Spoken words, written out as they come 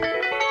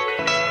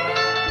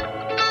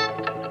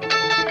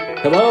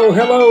Hello,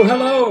 hello,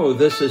 hello.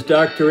 This is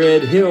Dr.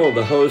 Ed Hill,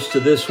 the host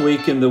of This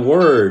Week in the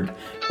Word,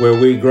 where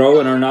we grow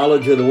in our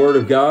knowledge of the Word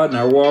of God and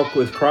our walk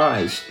with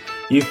Christ.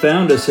 You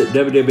found us at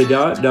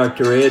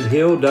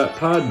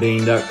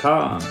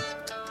www.dredhill.podbean.com.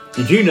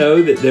 Did you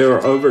know that there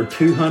are over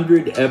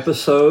 200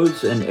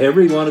 episodes and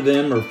every one of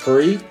them are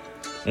free?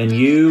 And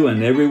you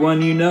and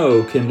everyone you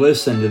know can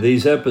listen to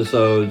these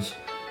episodes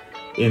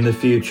in the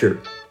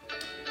future.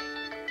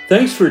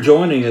 Thanks for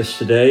joining us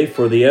today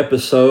for the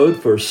episode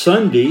for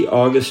Sunday,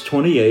 August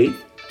 28th,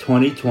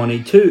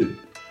 2022.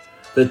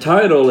 The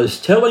title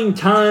is Telling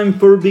Time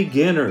for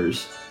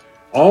Beginners,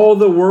 All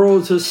the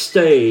World's a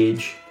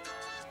Stage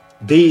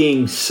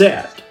Being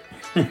Set.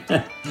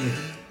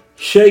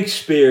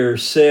 Shakespeare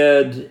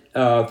said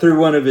through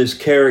one of his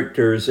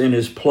characters in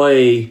his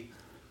play,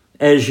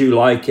 As You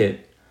Like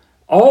It,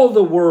 all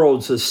the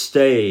world's a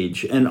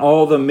stage and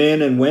all the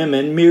men and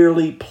women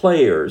merely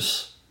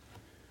players.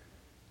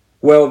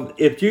 Well,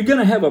 if you're going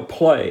to have a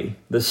play,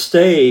 the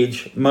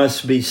stage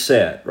must be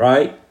set,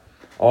 right?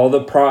 All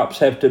the props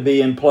have to be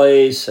in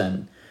place,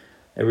 and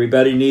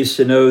everybody needs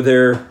to know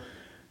their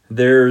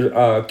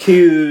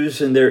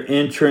cues and their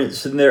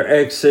entrance and their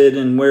exit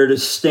and where to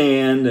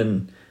stand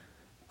and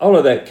all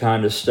of that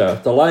kind of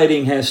stuff. The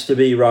lighting has to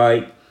be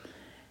right.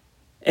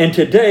 And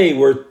today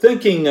we're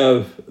thinking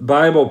of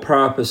Bible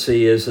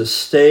prophecy as a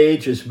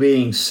stage is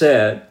being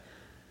set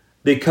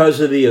because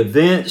of the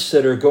events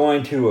that are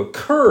going to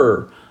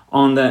occur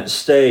on that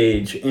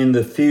stage in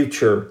the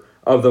future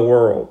of the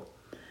world.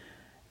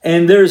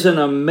 And there's an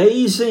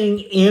amazing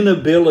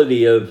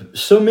inability of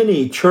so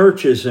many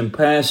churches and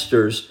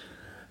pastors.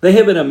 They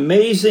have an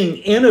amazing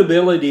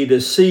inability to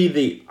see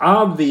the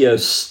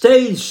obvious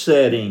stage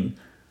setting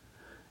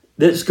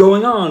that's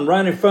going on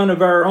right in front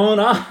of our own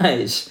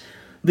eyes.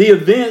 The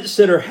events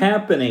that are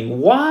happening.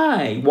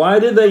 Why? Why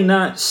do they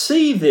not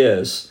see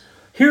this?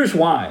 Here's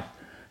why.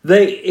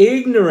 They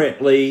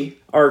ignorantly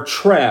are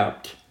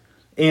trapped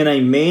in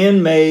a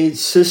man-made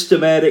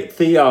systematic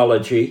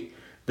theology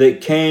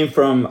that came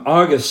from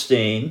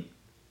Augustine,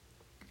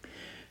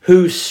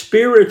 who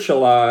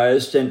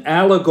spiritualized and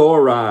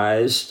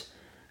allegorized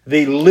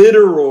the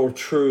literal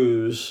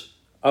truths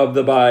of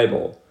the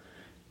Bible.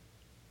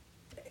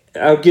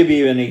 I'll give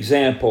you an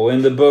example.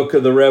 In the book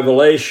of the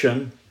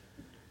Revelation,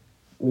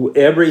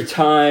 every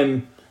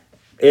time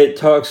it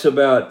talks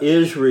about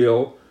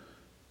Israel,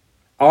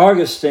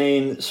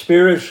 Augustine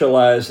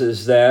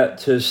spiritualizes that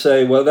to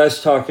say, well,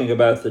 that's talking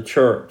about the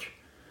church.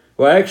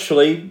 Well,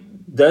 actually,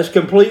 that's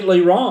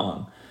completely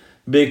wrong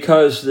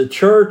because the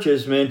church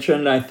is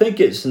mentioned, I think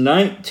it's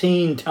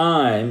 19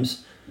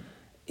 times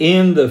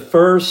in the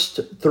first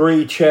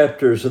 3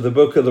 chapters of the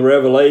book of the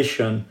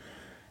Revelation.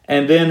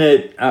 And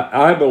then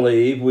I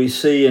believe we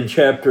see in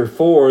chapter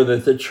 4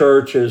 that the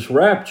church is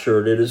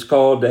raptured. It is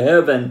called to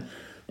heaven.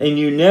 And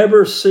you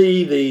never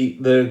see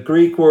the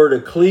Greek word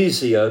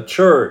ecclesia,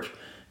 church,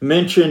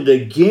 mentioned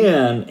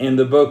again in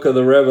the book of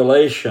the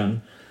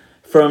Revelation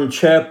from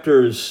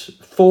chapters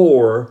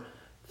 4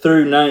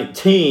 through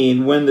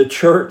 19 when the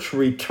church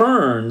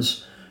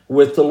returns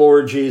with the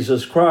Lord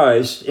Jesus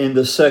Christ in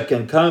the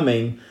second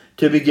coming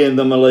to begin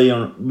the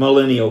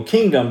millennial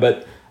kingdom.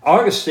 But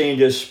Augustine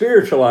just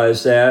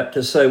spiritualized that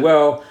to say,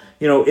 well,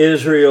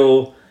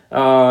 Israel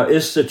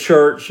is the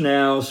church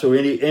now, so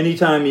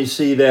anytime you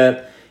see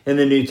that in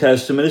the New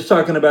Testament, it's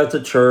talking about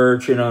the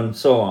church, and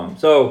so on.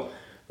 So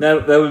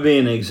that would be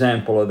an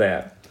example of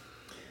that.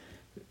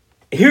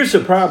 Here's the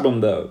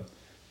problem, though.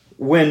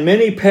 When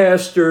many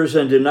pastors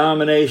and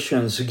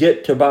denominations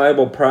get to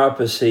Bible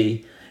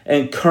prophecy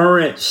and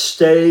current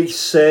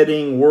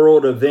stage-setting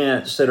world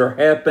events that are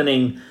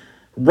happening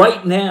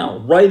right now,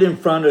 right in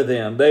front of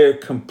them, they are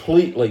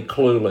completely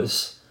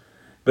clueless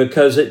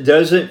because it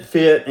doesn't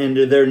fit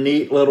into their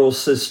neat little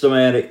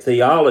systematic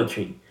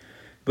theology.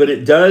 But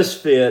it does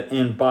fit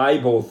in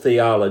Bible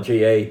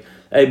theology,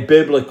 a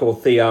biblical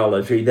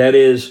theology. That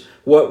is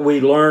what we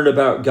learn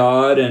about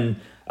God and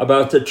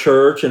about the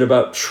church and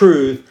about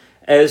truth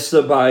as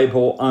the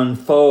Bible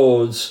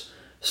unfolds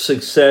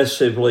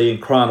successively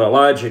and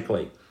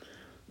chronologically.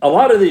 A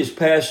lot of these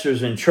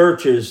pastors and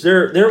churches,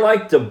 they're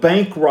like the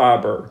bank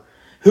robber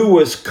who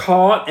was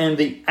caught in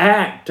the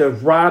act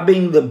of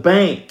robbing the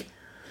bank,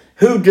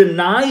 who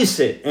denies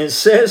it and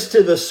says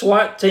to the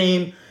SWAT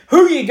team,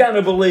 "Who are you going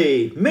to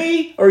believe,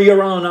 me or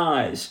your own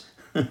eyes?"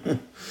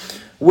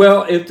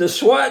 Well, if the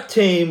SWAT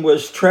team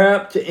was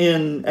trapped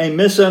in a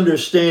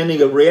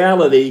misunderstanding of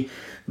reality,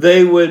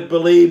 they would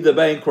believe the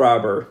bank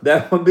robber.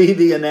 That would be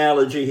the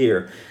analogy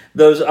here.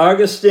 Those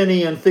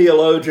Augustinian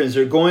theologians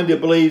are going to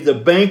believe the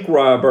bank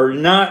robber,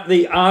 not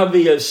the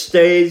obvious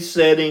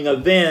stage-setting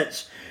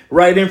events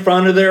right in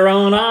front of their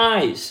own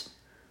eyes.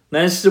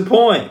 That's the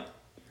point.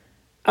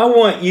 I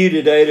want you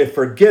today to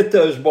forget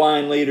those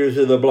blind leaders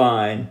of the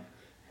blind.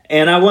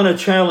 And I want to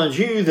challenge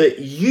you that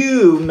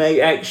you may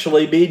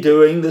actually be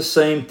doing the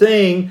same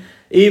thing,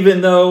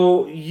 even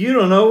though you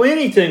don't know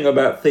anything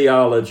about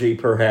theology,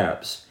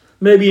 perhaps.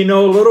 Maybe you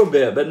know a little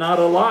bit, but not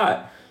a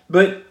lot.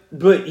 But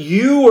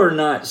you are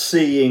not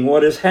seeing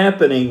what is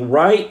happening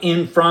right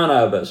in front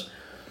of us.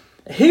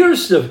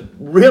 Here's the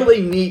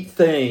really neat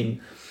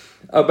thing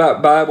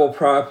about Bible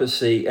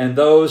prophecy and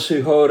those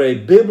who hold a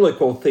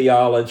biblical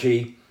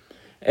theology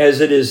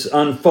as it is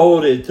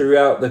unfolded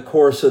throughout the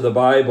course of the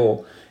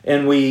Bible.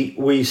 And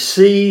we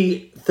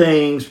see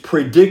things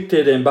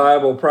predicted in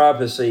Bible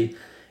prophecy,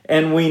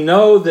 and we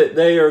know that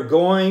they are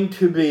going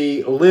to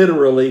be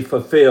literally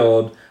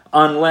fulfilled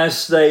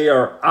unless they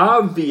are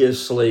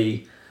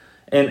obviously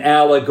an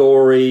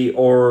allegory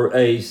or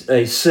a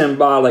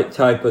symbolic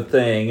type of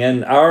thing.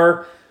 And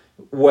our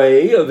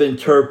way of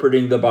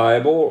interpreting the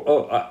Bible,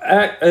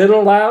 it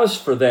allows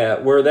for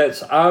that, where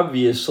that's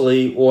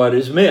obviously what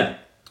is meant,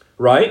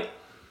 right?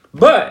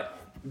 But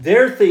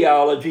their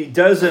theology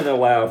doesn't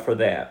allow for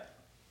that.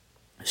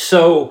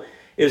 So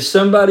if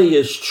somebody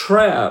is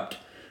trapped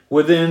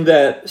within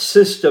that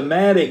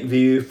systematic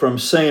view from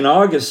St.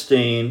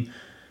 Augustine,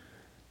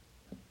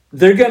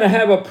 they're going to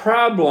have a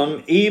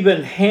problem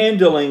even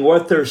handling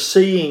what they're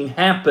seeing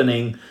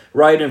happening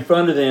right in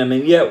front of them.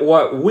 And yet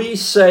what we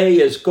say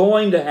is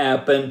going to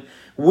happen,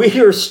 we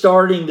are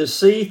starting to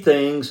see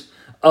things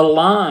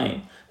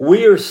align.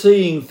 We are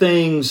seeing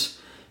things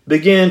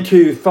begin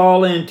to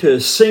fall into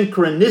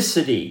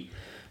synchronicity.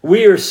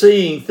 We are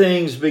seeing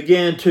things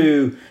begin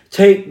to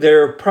take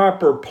their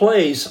proper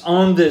place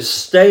on this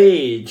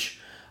stage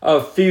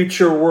of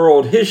future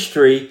world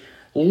history,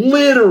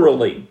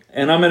 literally.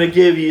 And I'm going to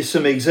give you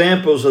some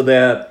examples of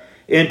that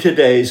in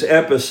today's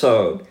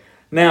episode.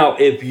 Now,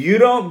 if you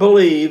don't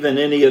believe in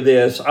any of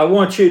this, I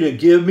want you to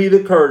give me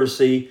the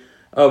courtesy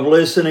of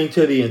listening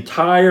to the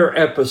entire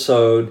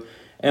episode.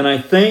 And I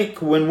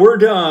think when we're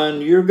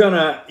done, you're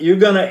gonna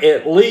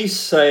at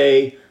least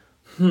say,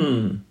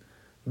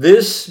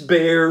 this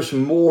bears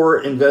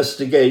more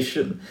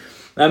investigation.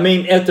 I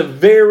mean, at the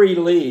very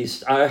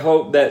least, I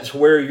hope that's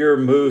where you're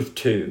moved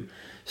to,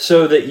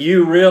 so that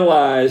you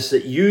realize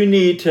that you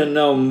need to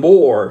know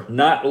more,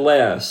 not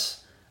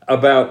less,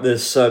 about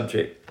this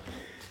subject.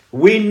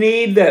 We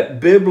need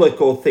that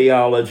biblical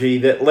theology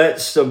that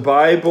lets the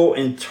Bible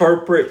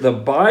interpret the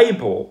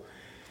Bible,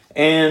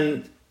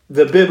 and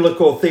the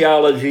biblical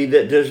theology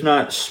that does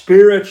not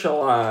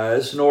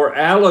spiritualize nor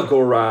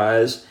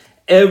allegorize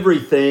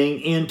everything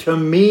into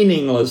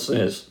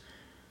meaninglessness.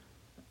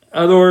 In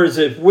other words,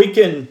 if we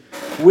can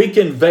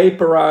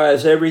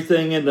vaporize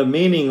everything into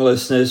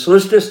meaninglessness,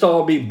 let's just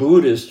all be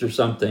Buddhist or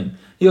something,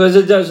 because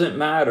it doesn't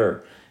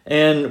matter,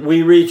 and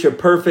we reach a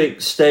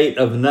perfect state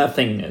of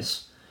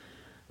nothingness.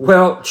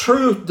 Well,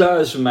 truth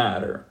does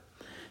matter.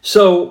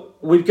 So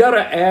we've got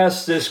to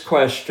ask this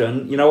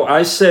question. You know,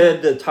 I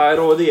said the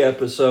title of the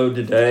episode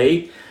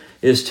today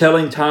is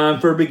Telling Time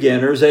for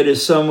Beginners. That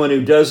is someone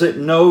who doesn't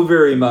know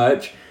very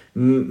much,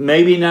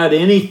 maybe not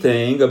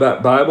anything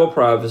about Bible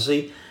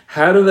prophecy.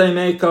 How do they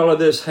make all of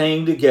this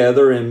hang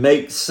together and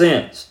make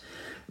sense?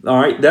 All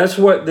right, that's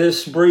what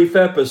this brief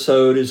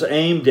episode is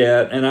aimed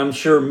at, and I'm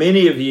sure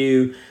many of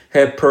you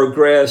have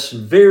progressed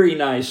very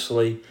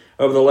nicely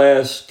over the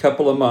last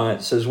couple of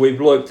months as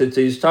we've looked at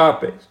these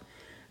topics.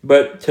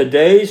 But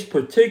today's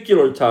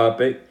particular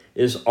topic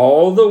is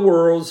all the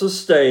world's a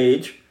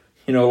stage,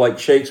 like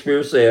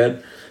Shakespeare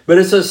said, but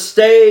it's a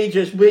stage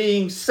that's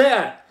being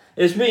set.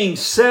 It's being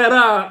set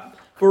up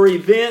for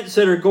events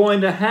that are going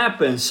to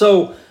happen.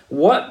 So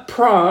what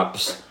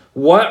props,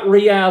 what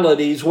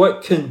realities,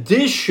 what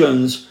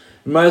conditions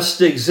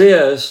must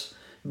exist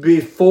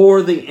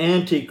before the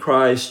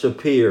Antichrist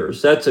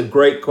appears? That's a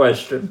great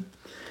question.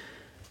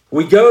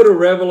 We go to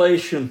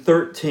Revelation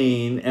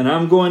 13, and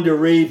I'm going to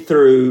read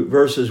through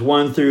verses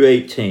 1 through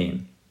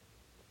 18.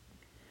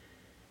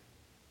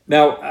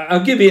 Now,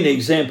 I'll give you an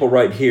example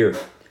right here.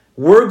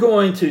 We're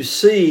going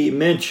to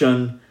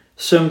mention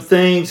some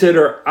things that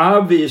are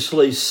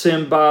obviously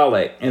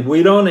symbolic, and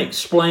we don't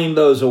explain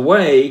those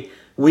away.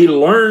 We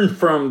learn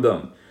from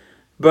them.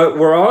 But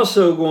we're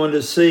also going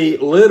to see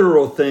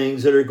literal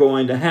things that are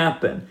going to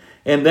happen.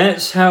 And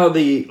that's how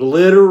the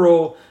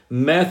literal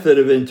method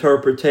of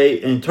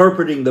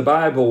interpreting the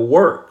Bible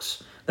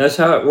works. That's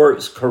how it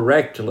works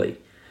correctly.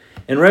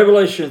 In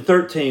Revelation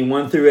 13,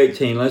 1 through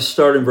 18, let's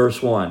start in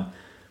verse 1.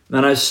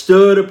 And I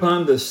stood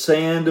upon the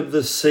sand of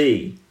the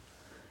sea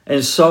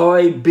and saw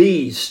a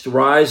beast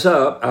rise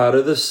up out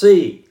of the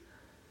sea.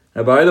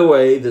 Now, by the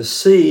way, the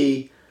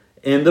sea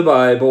in the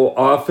Bible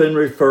often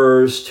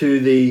refers to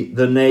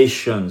the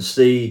nations,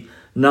 the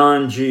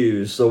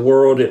non-Jews, the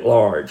world at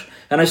large.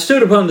 And I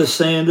stood upon the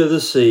sand of the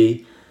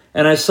sea,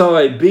 and I saw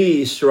a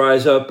beast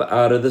rise up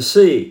out of the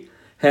sea,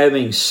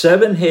 having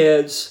 7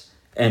 heads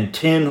and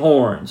 10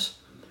 horns,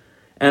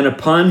 and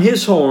upon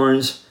his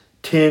horns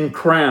 10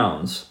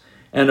 crowns,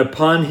 and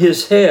upon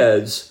his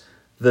heads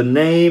the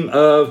name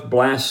of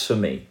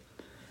blasphemy.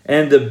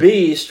 And the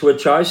beast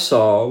which I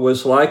saw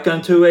was like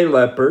unto a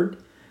leopard,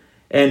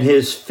 and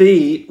his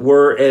feet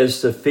were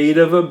as the feet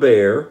of a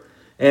bear,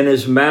 and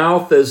his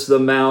mouth as the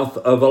mouth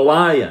of a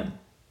lion.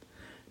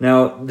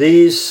 Now,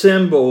 these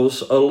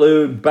symbols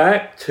allude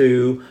back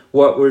to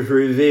what was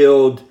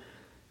revealed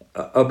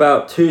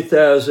about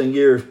 2,000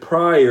 years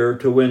prior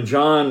to when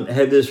John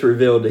had this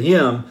revealed to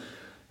him.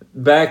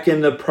 back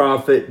in the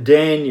prophet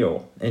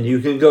Daniel. And you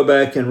can go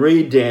back and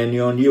read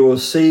Daniel, and you will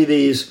see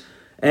these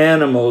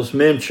animals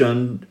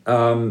mentioned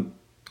in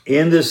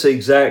this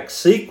exact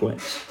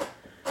sequence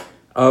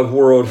of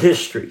world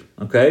history,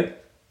 okay?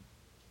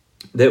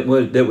 That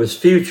was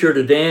future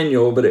to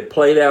Daniel, but it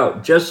played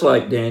out just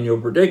like Daniel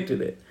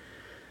predicted it.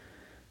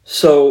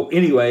 So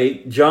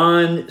anyway,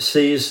 John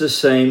sees the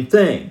same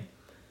thing.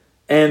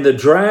 And the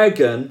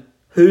dragon,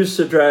 who's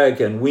the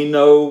dragon? We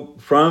know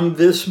from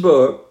this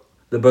book,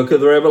 the book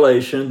of the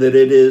Revelation, that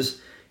it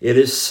is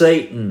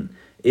Satan.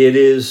 It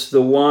is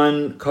the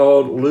one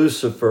called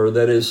Lucifer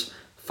that is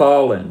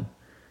fallen.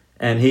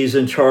 And he's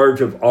in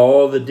charge of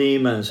all the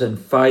demons and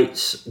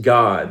fights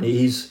God.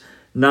 He's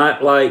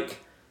not like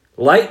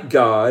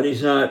God.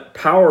 He's not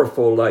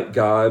powerful like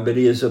God, but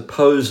he is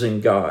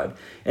opposing God.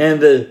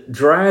 And the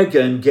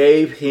dragon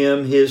gave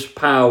him his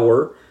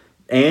power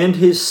and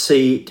his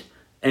seat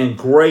and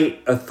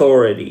great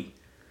authority.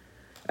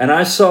 And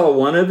I saw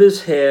one of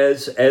his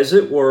heads, as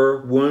it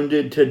were,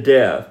 wounded to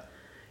death,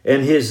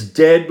 and his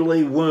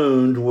deadly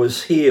wound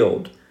was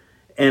healed.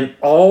 And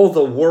all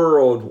the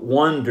world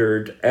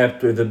wondered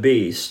after the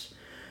beast.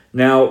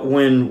 Now,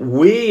 when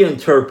we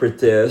interpret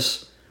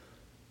this,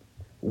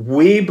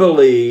 we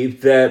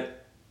believe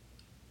that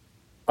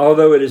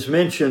although it is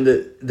mentioned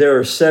that there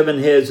are 7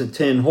 heads and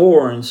 10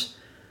 horns,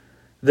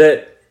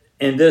 that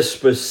in this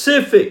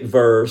specific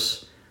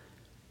verse,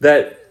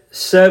 that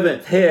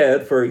 7th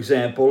head, for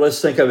example,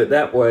 let's think of it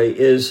that way,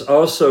 is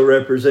also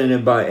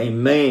represented by a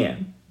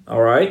man,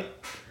 all right?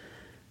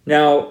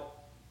 Now,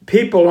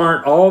 people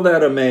aren't all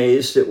that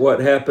amazed at what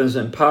happens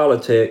in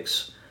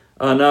politics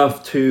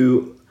enough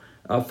to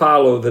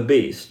follow the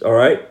beast, all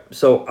right?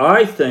 So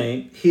I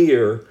think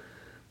here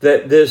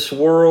that this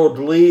world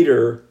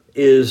leader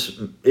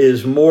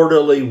is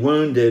mortally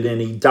wounded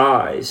and he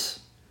dies,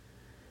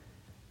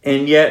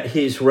 and yet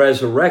he's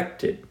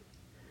resurrected.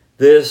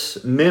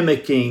 This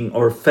mimicking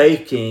or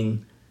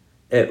faking,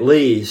 at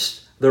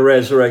least, the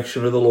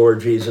resurrection of the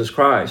Lord Jesus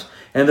Christ.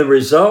 And the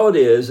result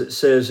is, it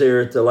says here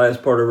at the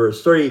last part of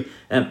verse 3,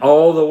 and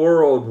all the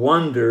world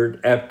wondered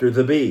after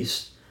the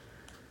beast.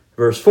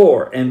 Verse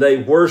 4, and they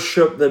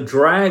worshiped the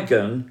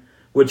dragon,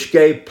 which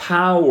gave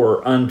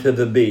power unto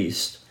the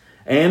beast.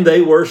 And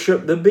they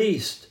worshiped the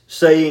beast,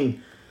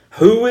 saying,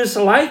 who is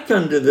like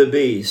unto the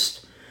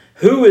beast?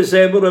 Who is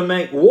able to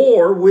make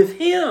war with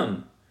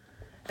him?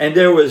 And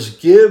there was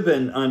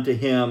given unto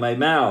him a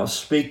mouth,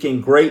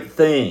 speaking great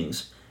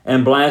things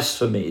and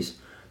blasphemies.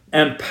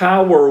 And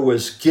power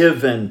was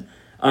given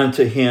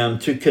unto him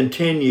to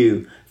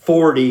continue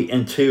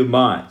 42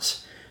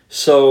 months.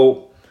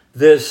 So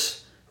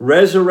this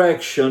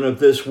resurrection of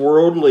this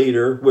world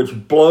leader,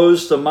 which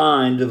blows the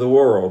mind of the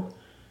world,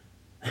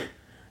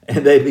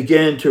 and they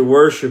begin to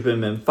worship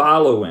him and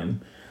follow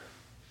him.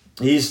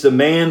 He's the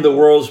man the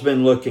world's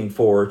been looking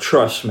for,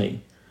 trust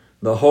me.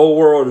 The whole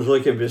world is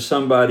looking for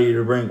somebody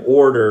to bring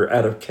order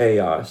out of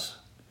chaos.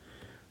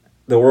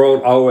 The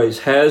world always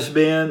has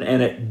been,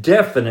 and it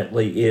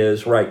definitely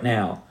is right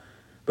now.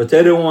 But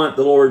they don't want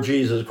the Lord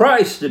Jesus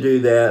Christ to do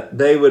that.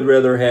 They would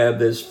rather have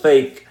this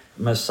fake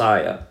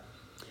Messiah.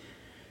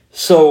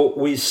 So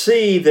we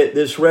see that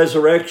this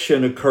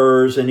resurrection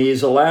occurs, and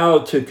he's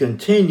allowed to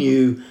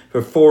continue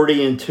for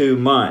 42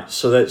 months.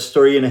 So that's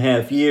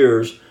 3.5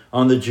 years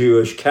on the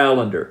Jewish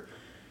calendar.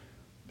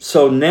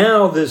 So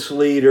now this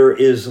leader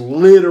is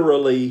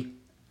literally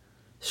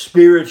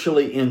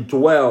spiritually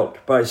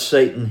indwelt by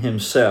Satan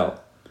himself.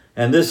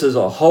 And this is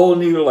a whole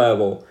new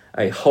level,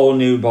 a whole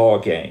new ball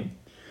game.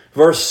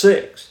 Verse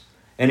 6,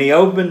 and he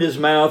opened his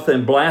mouth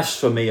in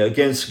blasphemy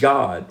against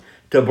God,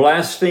 to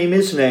blaspheme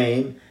his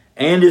name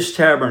and his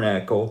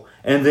tabernacle,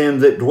 and them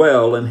that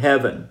dwell in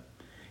heaven.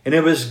 And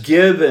it was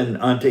given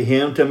unto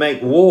him to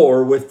make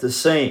war with the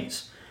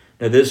saints.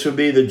 Now this would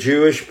be the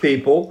Jewish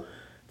people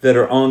that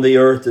are on the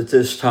earth at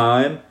this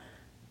time.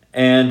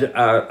 And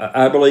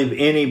I believe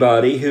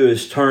anybody who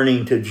is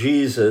turning to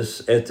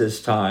Jesus at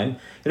this time.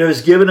 And it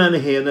was given unto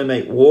him to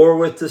make war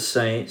with the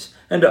saints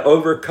and to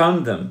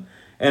overcome them.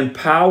 And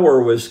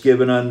power was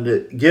given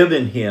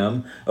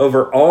him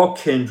over all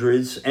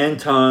kindreds and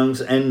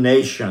tongues and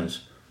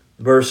nations.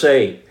 Verse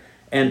 8,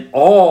 and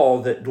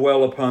all that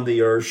dwell upon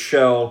the earth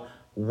shall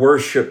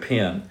worship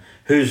him,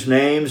 whose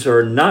names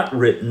are not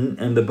written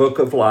in the book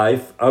of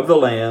life of the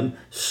Lamb,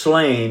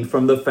 slain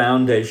from the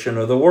foundation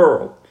of the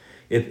world.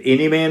 If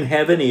any man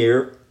have an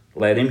ear,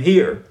 let him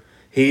hear.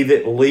 He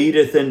that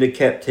leadeth into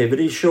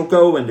captivity shall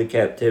go into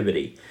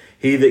captivity.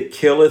 He that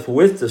killeth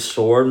with the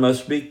sword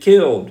must be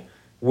killed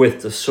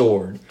with the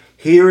sword.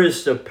 Here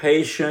is the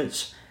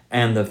patience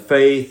and the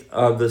faith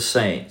of the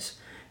saints.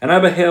 And I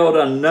beheld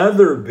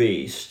another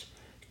beast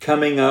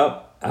coming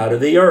up out of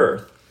the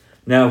earth.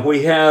 Now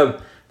we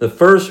have the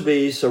first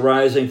beast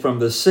arising from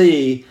the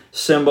sea,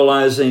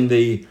 symbolizing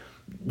the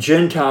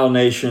Gentile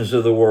nations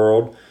of the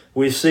world.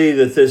 We see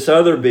that this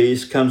other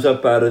beast comes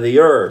up out of the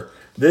earth.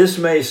 This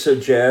may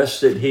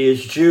suggest that he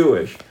is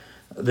Jewish,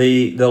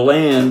 the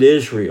land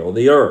Israel,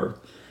 the earth.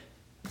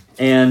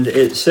 And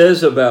it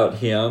says about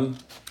him,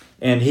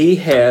 and he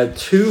had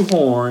 2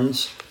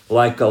 horns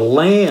like a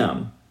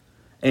lamb,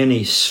 and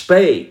he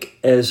spake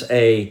as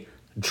a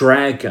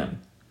dragon.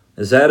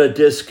 Is that a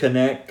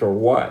disconnect or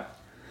what?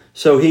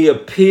 So he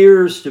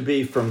appears to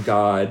be from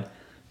God,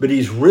 but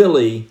he's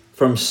really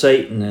from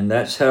Satan, and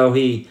that's how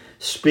he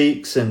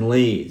speaks and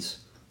leads.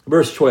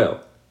 Verse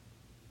 12,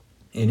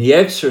 and he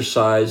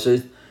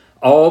exerciseth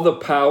all the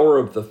power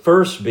of the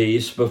first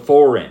beast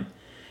before him,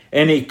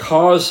 and he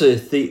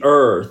causeth the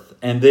earth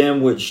and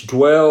them which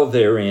dwell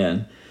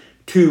therein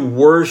to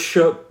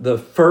worship the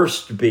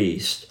first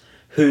beast,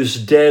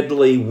 whose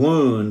deadly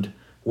wound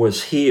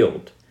was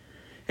healed.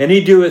 And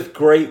he doeth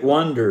great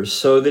wonders,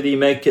 so that he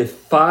maketh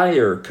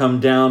fire come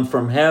down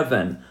from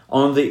heaven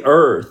on the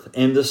earth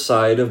in the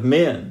sight of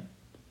men.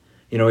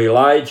 You know,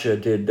 Elijah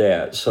did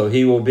that, so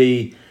he will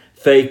be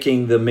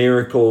faking the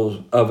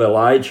miracles of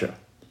Elijah.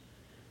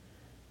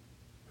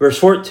 Verse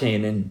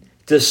 14, and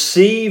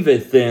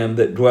deceiveth them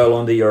that dwell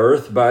on the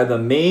earth by the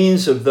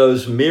means of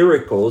those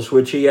miracles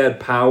which he had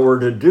power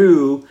to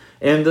do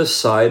in the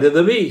sight of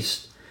the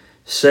beast,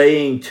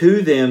 saying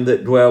to them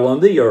that dwell on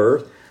the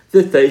earth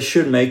that they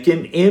should make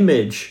an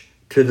image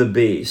to the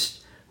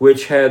beast,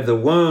 which had the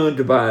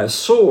wound by a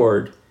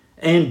sword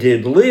and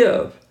did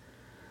live.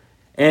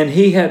 And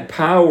he had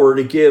power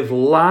to give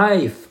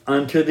life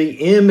unto the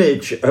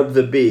image of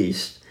the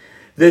beast,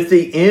 that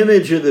the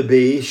image of the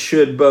beast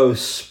should both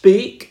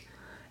speak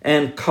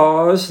and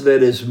cause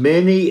that as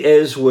many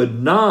as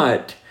would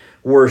not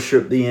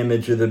worship the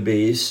image of the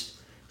beast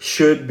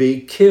should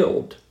be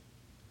killed.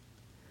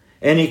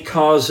 And he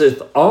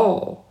causeth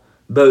all,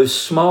 both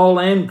small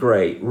and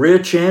great,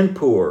 rich and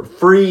poor,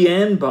 free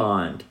and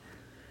bond,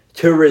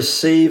 to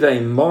receive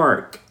a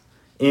mark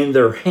in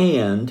their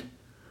hand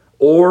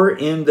or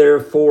in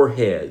their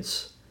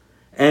foreheads,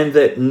 and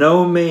that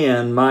no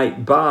man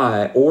might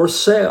buy or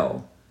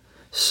sell,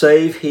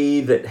 save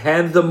he that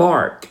had the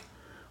mark,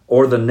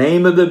 or the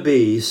name of the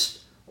beast,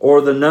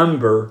 or the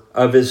number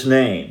of his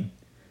name.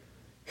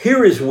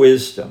 Here is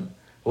wisdom.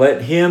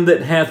 Let him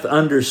that hath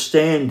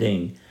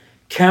understanding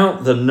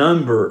count the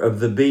number of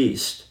the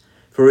beast,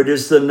 for it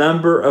is the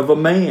number of a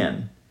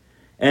man,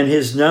 and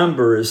his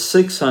number is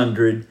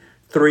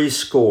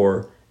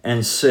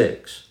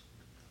 666.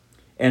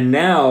 And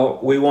now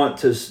we want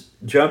to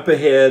jump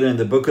ahead in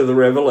the book of the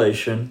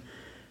Revelation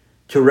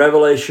to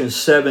Revelation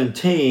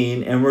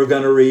 17, and we're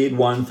going to read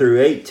 1 through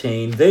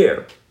 18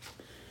 there.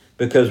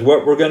 Because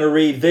what we're going to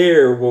read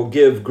there will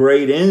give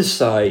great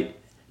insight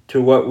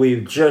to what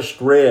we've just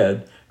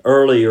read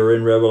earlier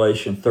in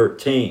Revelation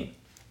 13.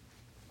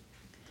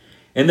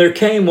 And there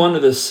came one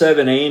of the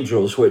 7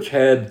 angels which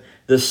had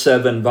the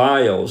 7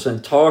 vials,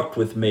 and talked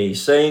with me,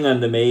 saying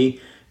unto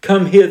me,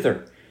 Come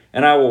hither,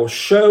 and I will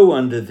show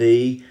unto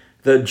thee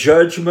the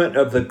judgment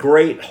of the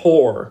great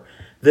whore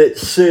that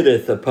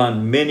sitteth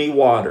upon many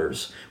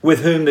waters,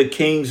 with whom the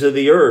kings of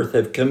the earth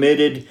have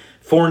committed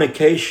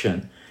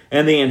fornication,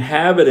 and the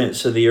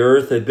inhabitants of the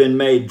earth have been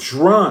made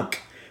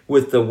drunk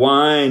with the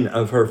wine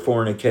of her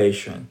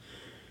fornication.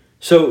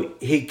 So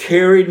he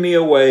carried me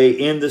away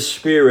in the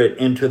spirit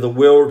into the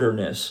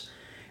wilderness,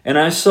 and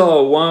I saw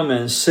a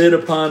woman sit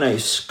upon a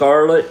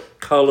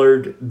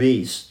scarlet-colored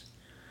beast,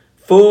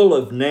 full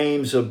of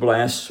names of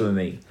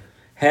blasphemy,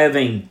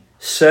 having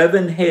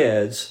 7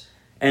 heads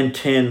and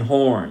 10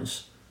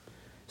 horns.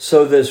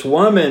 So this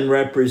woman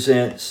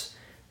represents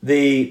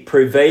the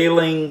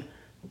prevailing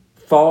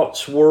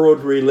false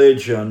world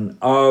religion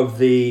of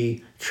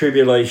the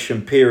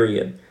tribulation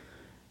period.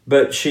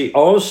 But she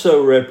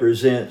also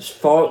represents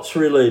false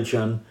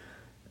religion,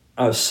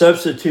 a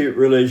substitute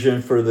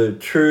religion for the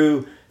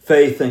true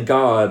faith in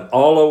God,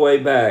 all the way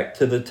back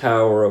to the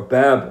Tower of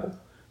Babel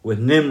with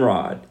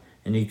Nimrod.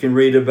 And you can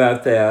read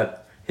about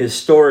that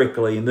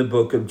historically in the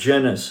book of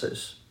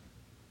Genesis.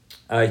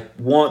 I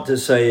want to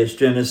say it's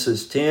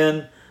Genesis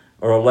 10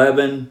 or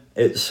 11.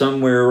 It's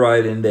somewhere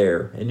right in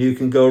there. And you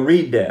can go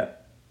read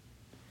that.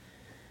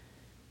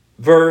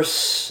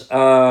 Let's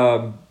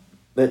go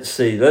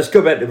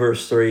back to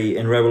verse 3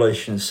 in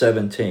Revelation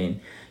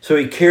 17. So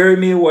he carried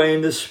me away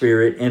in the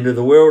spirit into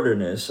the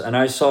wilderness, and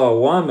I saw a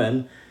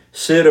woman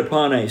sit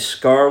upon a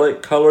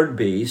scarlet-colored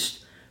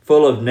beast,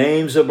 full of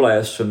names of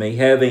blasphemy,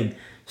 having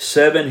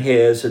 7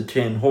 heads and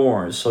 10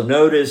 horns. So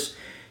notice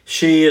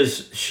she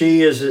is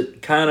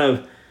kind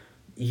of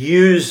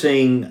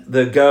using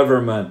the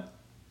government,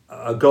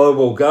 a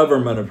global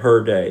government of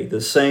her day, the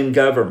same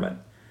government.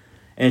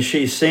 And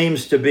she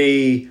seems to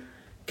be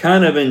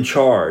kind of in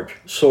charge,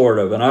 sort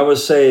of. And I would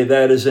say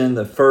that is in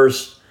the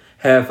first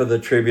half of the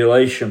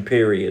tribulation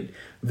period.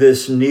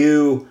 This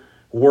new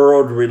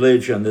world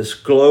religion, this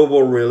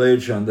global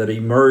religion that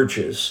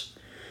emerges.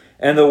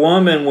 And the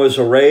woman was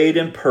arrayed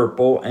in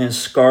purple and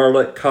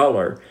scarlet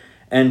color,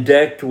 and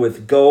decked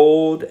with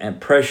gold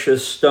and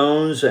precious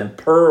stones and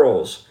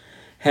pearls,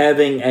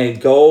 having a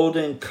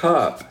golden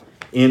cup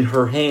in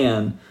her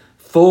hand,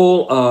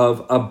 full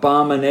of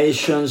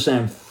abominations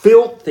and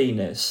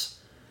filthiness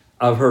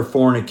of her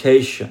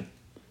fornication.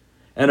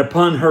 And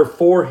upon her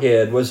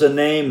forehead was a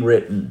name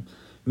written,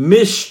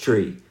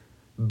 Mystery,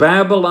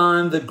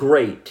 Babylon the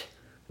Great,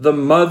 the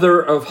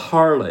mother of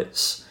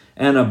harlots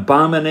and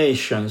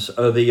abominations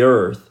of the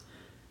earth.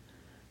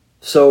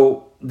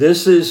 So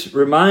this is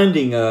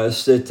reminding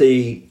us that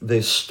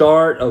the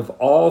start of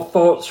all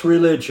false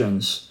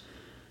religions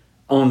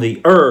on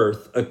the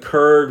earth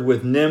occurred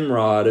with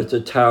Nimrod at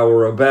the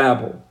Tower of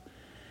Babel.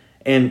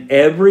 And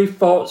every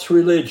false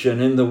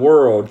religion in the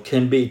world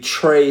can be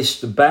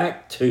traced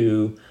back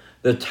to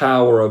the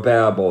Tower of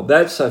Babel.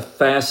 That's a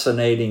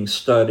fascinating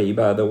study,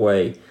 by the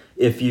way,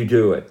 if you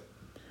do it.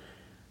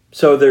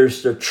 So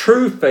there's the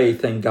true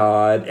faith in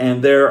God,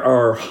 and there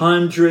are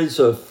hundreds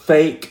of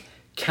fake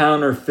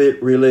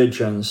counterfeit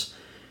religions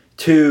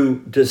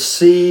to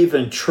deceive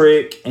and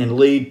trick and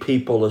lead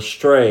people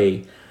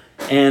astray.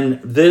 And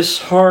this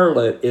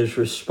harlot is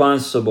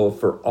responsible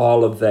for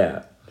all of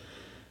that.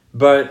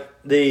 But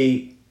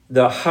the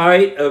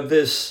height of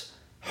this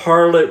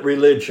harlot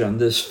religion,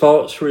 this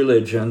false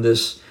religion,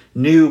 this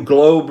new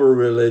global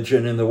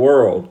religion in the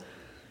world,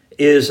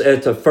 is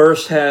at the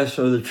first half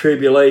of the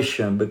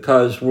tribulation,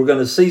 because we're going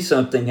to see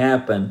something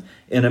happen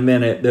in a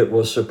minute that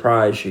will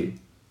surprise you.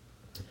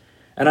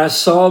 And I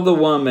saw the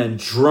woman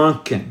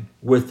drunken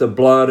with the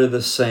blood of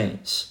the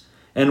saints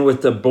and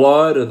with the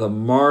blood of the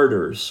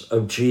martyrs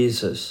of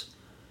Jesus.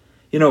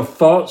 You know,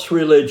 false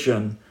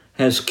religion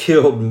has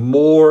killed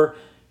more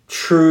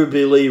true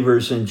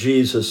believers in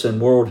Jesus in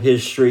world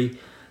history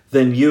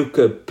than you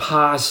could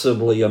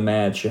possibly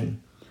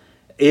imagine.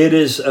 It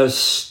is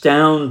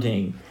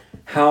astounding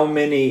how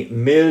many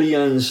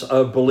millions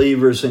of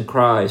believers in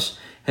Christ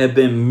have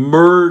been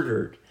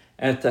murdered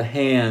at the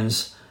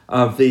hands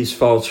of these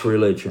false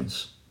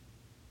religions.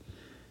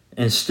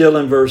 And still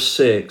in verse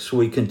 6,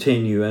 we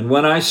continue. And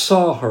when I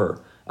saw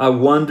her, I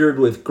wondered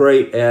with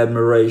great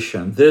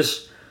admiration.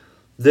 This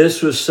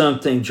was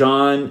something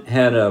John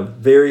had a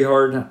very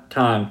hard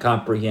time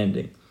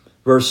comprehending.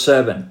 Verse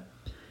 7,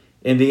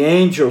 and the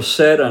angel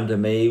said unto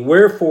me,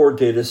 wherefore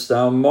didst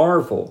thou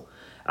marvel?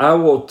 I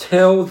will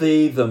tell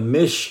thee the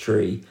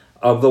mystery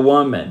of the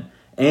woman,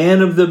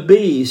 and of the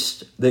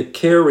beast that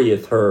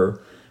carrieth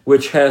her,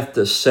 which hath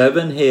the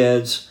 7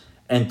 heads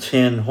and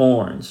 10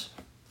 horns.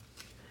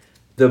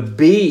 The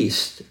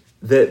beast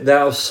that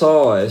thou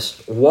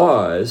sawest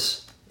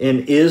was,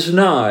 and is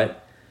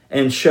not,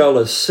 and shall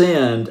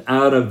ascend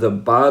out of the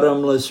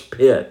bottomless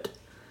pit,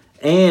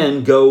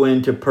 and go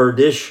into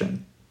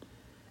perdition.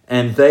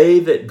 And they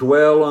that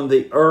dwell on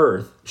the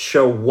earth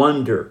shall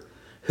wonder,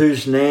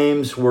 whose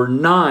names were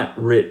not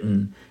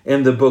written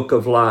in the book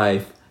of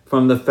life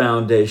from the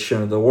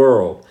foundation of the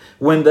world,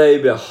 when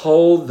they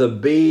behold the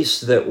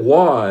beast that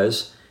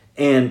was,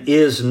 and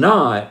is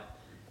not,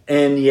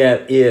 and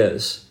yet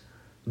is.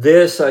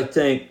 This, I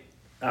think,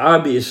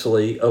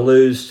 obviously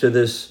alludes to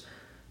this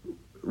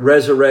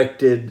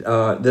resurrected,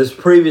 this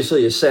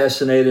previously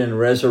assassinated and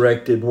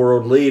resurrected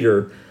world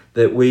leader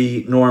that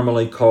we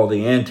normally call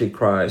the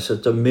Antichrist,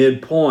 at the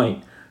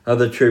midpoint of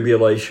the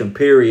tribulation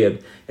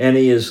period. And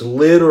he is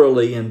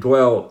literally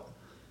indwelt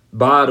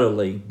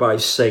bodily by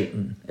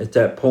Satan at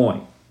that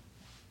point.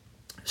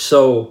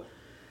 So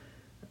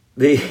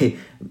the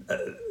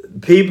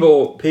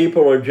people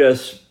are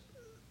just,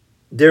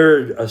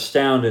 they're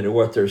astounded at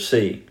what they're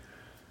seeing.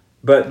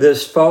 But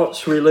this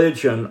false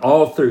religion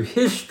all through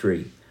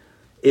history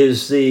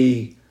is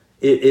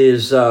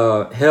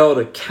held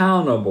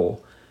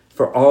accountable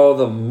for all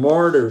the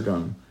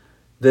martyrdom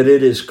that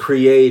it has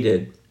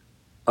created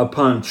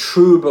upon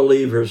true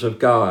believers of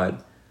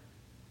God,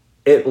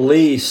 at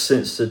least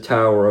since the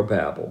Tower of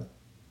Babel.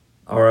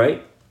 All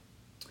right?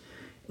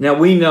 Now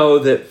we know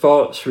that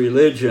false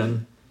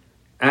religion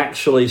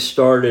actually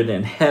started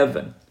in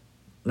heaven.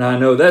 Now I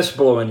know that's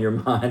blowing your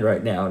mind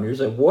right now, and you're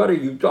saying, what are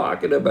you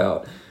talking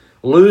about?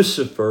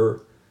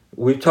 Lucifer,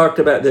 we've talked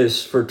about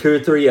this for 2 or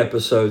 3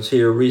 episodes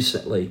here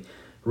recently,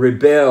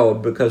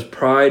 rebelled because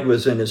pride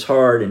was in his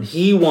heart, and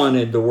he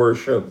wanted the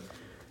worship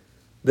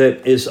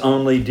that is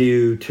only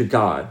due to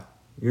God.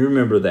 You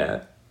remember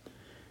that.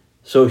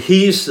 So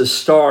he's the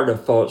start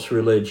of false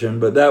religion,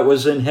 but that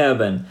was in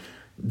heaven.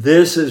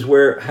 This is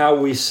how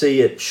we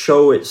see it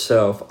show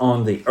itself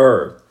on the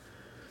earth.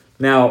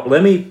 Now,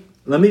 let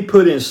me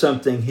put in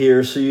something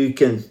here so you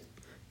can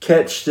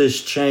catch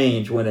this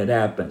change when it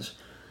happens.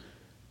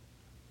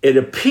 It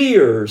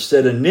appears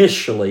that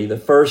initially, the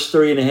first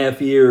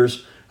 3.5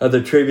 years of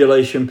the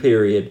tribulation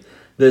period,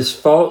 this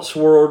false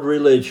world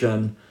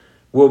religion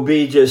will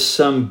be just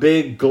some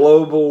big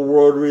global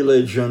world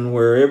religion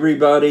where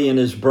everybody and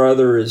his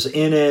brother is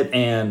in it,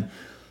 and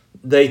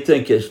they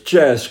think it's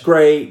just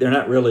great. They're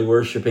not really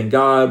worshiping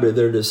God, but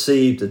they're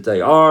deceived that they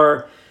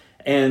are.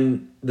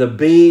 And the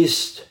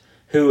beast,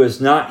 who is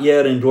not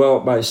yet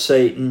indwelt by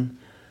Satan,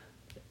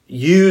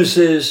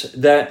 uses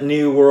that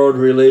new world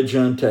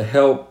religion to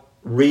help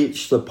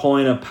reach the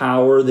point of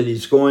power that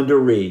he's going to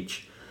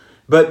reach.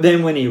 But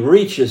then when he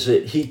reaches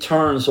it, he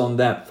turns on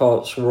that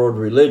false world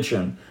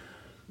religion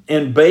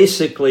and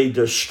basically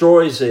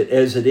destroys it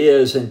as it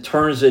is and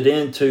turns it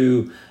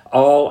into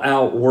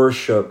all-out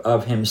worship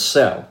of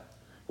himself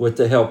with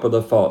the help of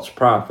the false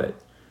prophet.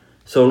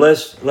 So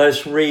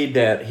let's read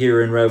that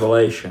here in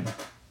Revelation.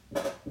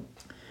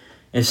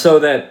 And so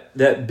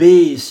that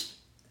beast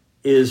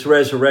is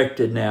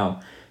resurrected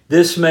now.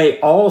 This may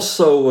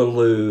also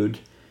allude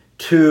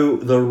to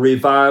the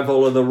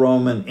revival of the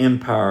Roman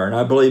Empire, and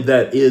I believe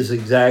that is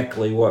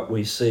exactly what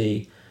we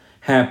see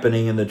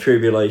happening in the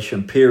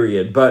tribulation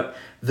period. But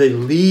the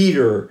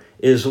leader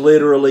is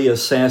literally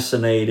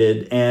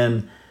assassinated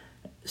and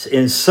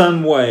in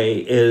some way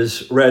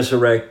is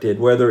resurrected,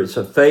 whether it's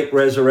a fake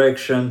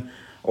resurrection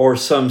or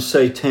some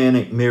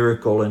satanic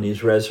miracle and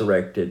he's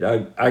resurrected.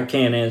 I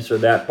can't answer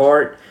that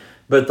part,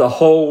 but the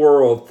whole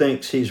world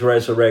thinks he's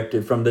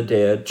resurrected from the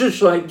dead,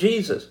 just like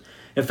Jesus.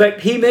 In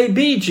fact, he may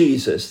be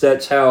Jesus.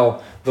 That's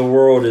how the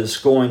world is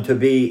going to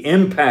be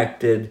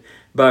impacted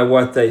by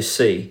what they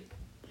see.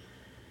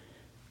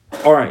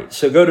 All right,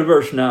 so go to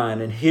verse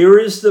 9. And here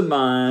is the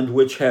mind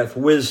which hath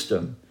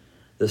wisdom.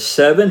 The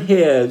 7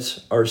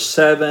 heads are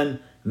 7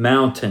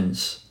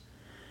 mountains.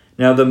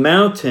 Now, the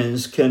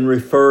mountains can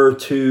refer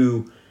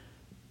to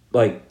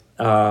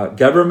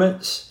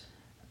governments.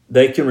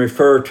 They can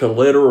refer to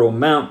literal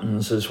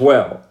mountains as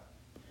well.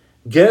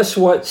 Guess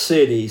what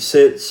city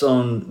sits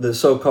on the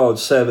so-called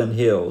 7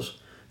 hills?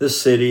 The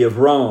city of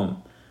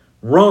Rome.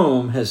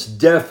 Rome has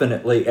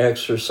definitely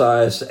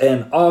exercised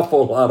an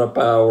awful lot of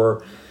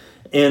power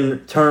in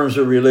terms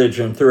of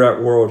religion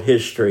throughout world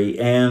history.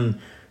 And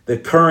the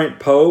current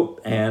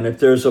pope, and if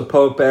there's a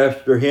pope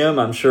after him,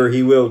 I'm sure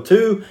he will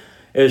too,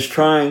 is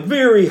trying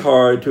very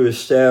hard to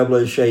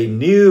establish a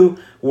new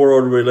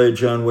world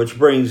religion which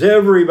brings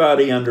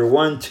everybody under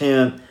one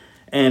tent,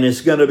 and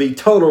it's going to be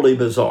totally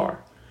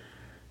bizarre.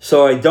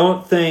 So I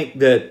don't think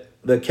that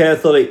the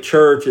Catholic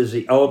Church is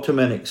the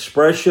ultimate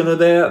expression of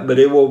that, but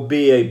it will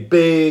be a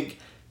big,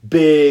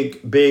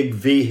 big, big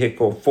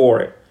vehicle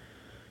for it.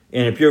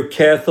 And if you're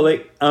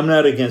Catholic, I'm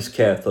not against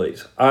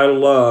Catholics. I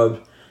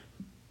love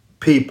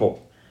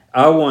people.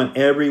 I want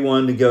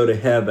everyone to go to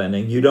heaven,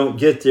 and you don't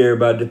get there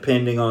by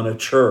depending on a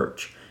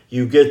church.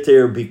 You get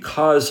there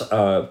because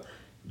of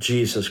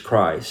Jesus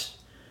Christ.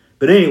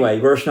 But anyway,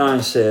 verse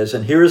 9 says,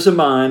 And here is a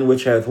mind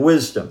which hath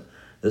wisdom.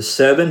 The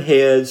 7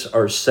 heads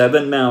are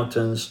 7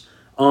 mountains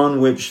on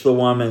which the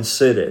woman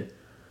sitteth.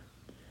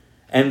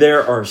 And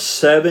there are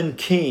 7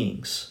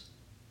 kings.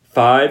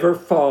 5 are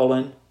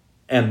fallen,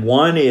 and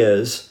 1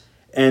 is,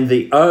 and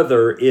the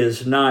other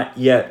is not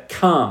yet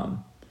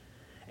come.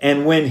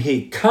 And when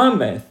he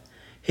cometh,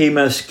 he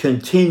must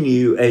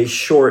continue a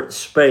short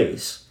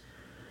space.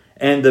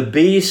 And the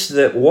beast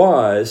that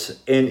was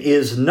and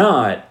is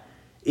not,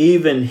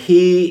 even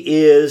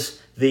he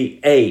is the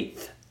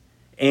 8th,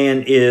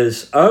 and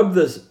is of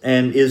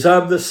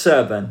the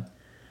 7,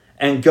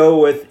 and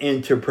goeth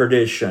into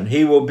perdition.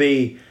 He will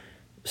be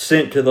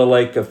sent to the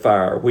lake of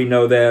fire. We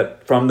know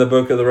that from the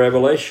book of the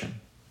Revelation.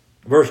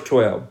 Verse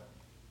 12.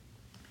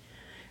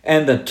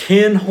 And the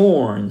 10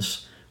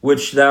 horns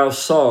which thou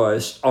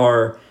sawest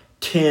are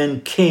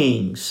 10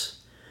 kings,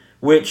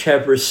 which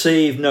have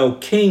received no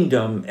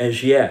kingdom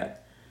as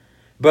yet,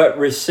 but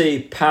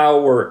receive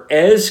power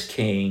as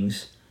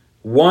kings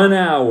 1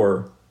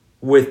 hour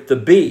with the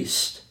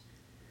beast.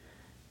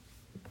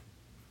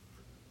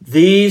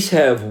 These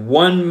have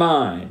one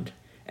mind,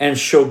 and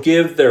shall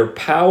give their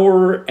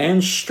power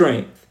and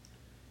strength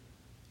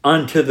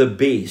unto the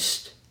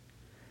beast.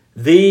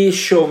 These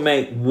shall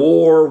make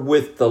war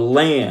with the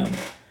Lamb.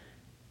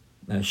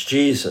 That's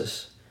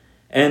Jesus.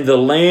 And the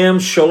Lamb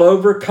shall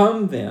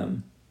overcome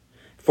them,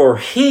 for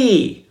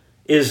he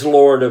is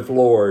Lord of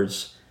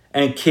lords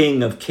and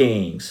King of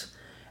kings.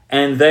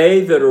 And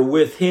they that are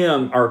with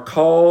him are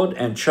called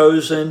and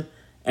chosen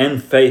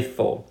and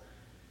faithful.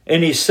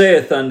 And he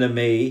saith unto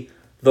me,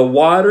 The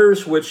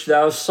waters which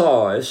thou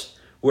sawest,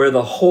 where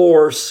the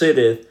whore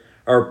sitteth,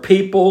 are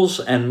peoples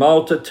and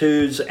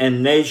multitudes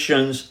and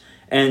nations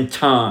and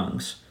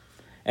tongues.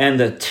 And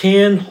the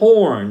 10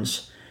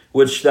 horns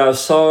which thou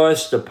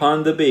sawest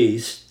upon the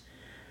beast,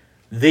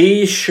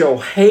 these shall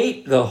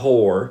hate the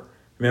whore.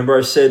 Remember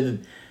I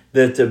said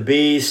that the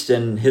beast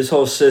and his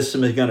whole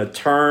system is going to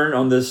turn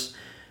on this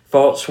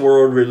false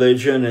world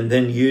religion and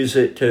then use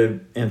it to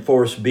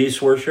enforce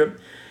beast worship.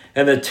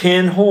 And the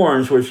 10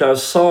 horns which thou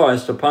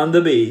sawest upon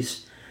the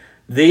beast,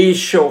 these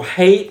shall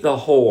hate the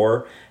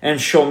whore,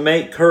 and shall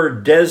make her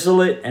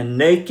desolate and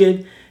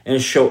naked,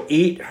 and shall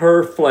eat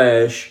her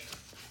flesh,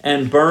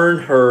 and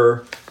burn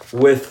her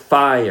with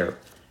fire.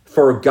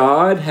 For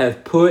God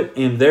hath put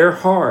in their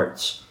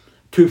hearts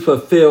to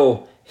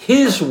fulfill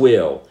his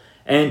will,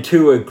 and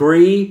to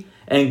agree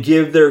and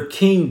give their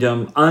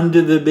kingdom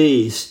unto the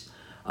beast,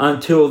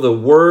 until the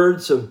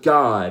words of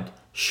God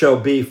shall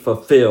be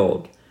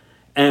fulfilled.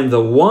 And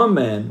the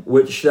woman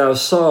which thou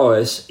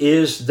sawest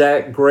is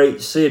that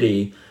great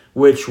city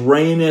which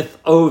reigneth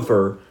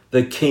over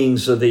the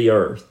kings of the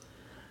earth.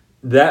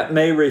 That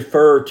may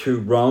refer to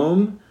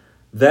Rome.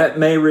 That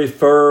may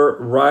refer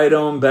right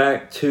on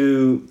back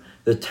to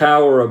the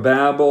Tower of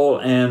Babel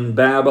and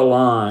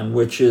Babylon,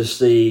 which is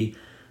the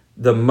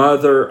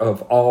mother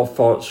of all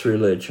false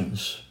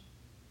religions.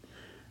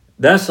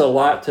 That's a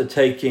lot to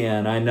take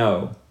in, I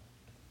know.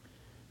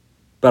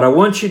 But I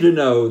want you to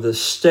know the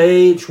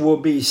stage will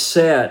be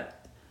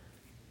set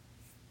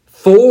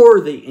for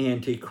the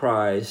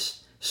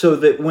Antichrist so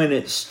that when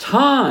it's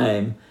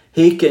time,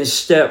 he can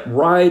step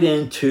right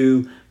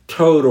into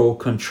total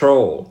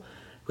control.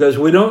 Because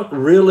we don't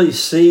really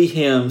see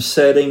him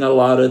setting a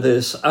lot of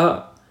this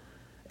up.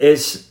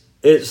 It's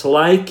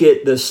like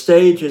the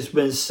stage has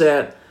been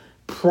set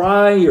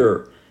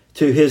prior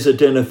to his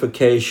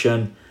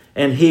identification,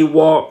 and he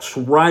walks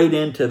right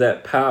into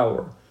that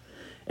power.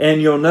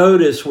 And you'll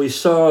notice we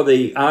saw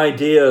the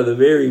idea, the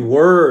very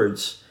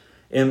words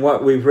in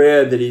what we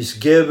read, that he's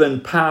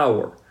given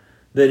power,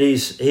 that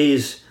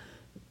he's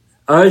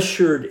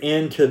ushered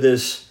into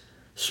this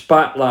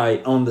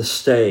spotlight on the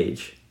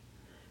stage.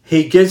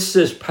 He gets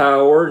this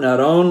power not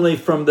only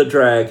from the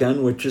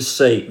dragon, which is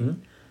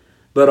Satan,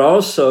 but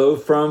also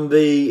from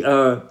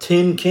the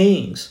 10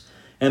 kings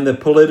and the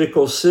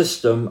political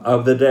system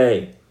of the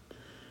day.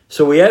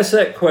 So we ask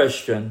that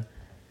question,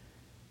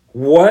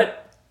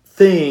 what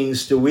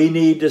things do we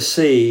need to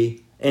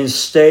see in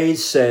stage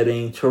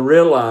setting to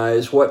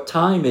realize what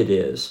time it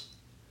is?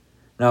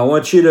 Now I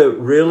want you to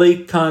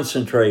really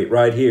concentrate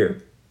right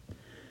here.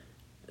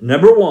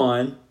 Number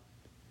one,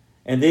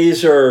 and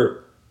these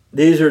are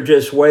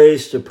just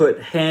ways to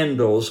put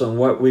handles on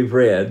what we've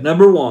read.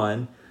 Number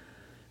one,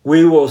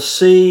 we will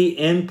see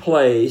in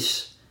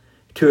place,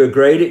 to a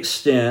great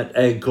extent,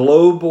 a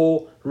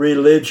global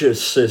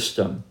religious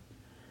system.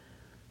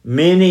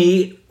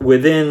 Many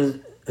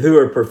within who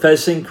are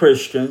professing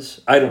Christians,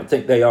 I don't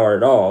think they are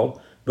at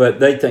all, but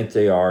they think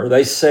they are.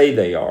 They say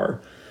they are.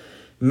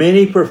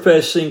 Many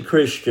professing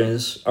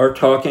Christians are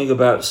talking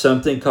about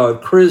something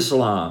called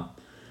Chrislam,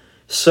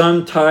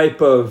 some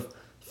type of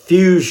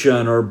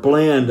fusion or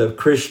blend of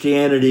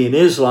Christianity and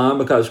Islam,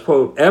 because,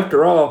 quote,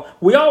 after all,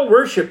 we all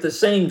worship the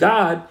same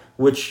God,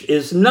 which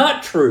is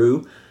not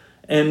true,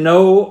 and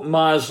no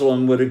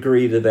Muslim would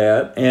agree to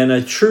that, and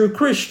a true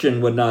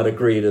Christian would not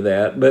agree to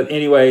that. But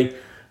anyway,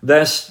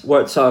 that's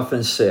what's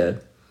often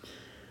said.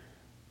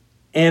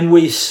 And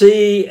we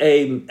see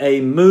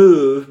a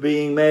move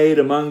being made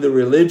among the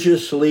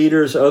religious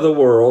leaders of the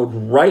world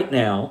right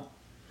now,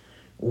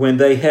 when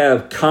they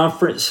have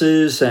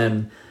conferences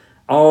and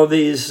all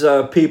these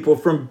people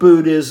from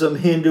Buddhism,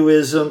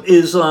 Hinduism,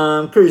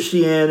 Islam,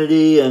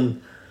 Christianity,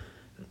 and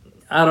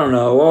I don't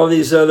know, all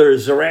these other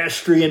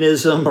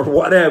Zoroastrianism or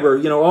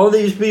whatever, all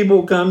these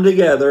people come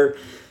together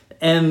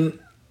and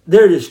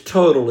they're just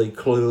totally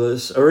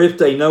clueless, or if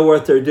they know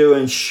what they're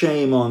doing,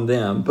 shame on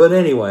them. But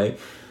anyway,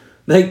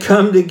 they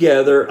come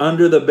together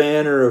under the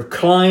banner of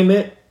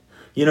climate.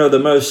 The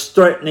most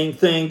threatening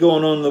thing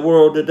going on in the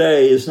world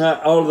today is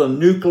not all the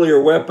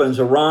nuclear weapons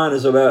Iran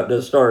is about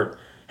to start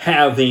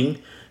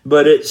having,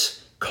 but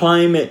it's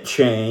climate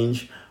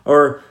change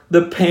or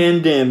the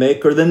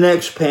pandemic or the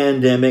next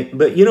pandemic.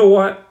 But you know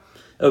what?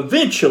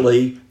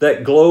 Eventually,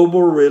 that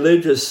global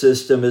religious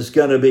system is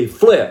going to be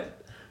flipped.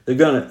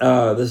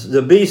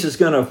 The beast is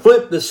going to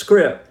flip the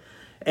script.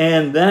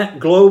 And that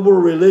global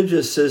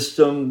religious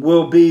system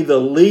will be the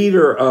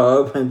leader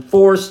of and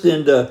forced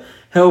into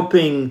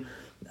helping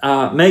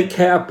make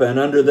happen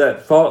under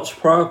that false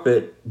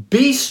prophet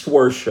beast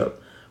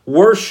worship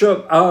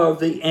of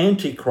the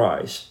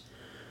Antichrist.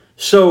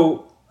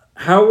 So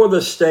how will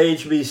the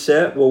stage be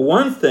set? Well,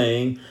 one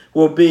thing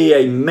will be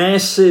a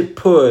massive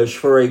push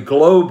for a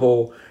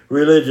global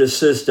religious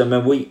system,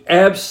 and we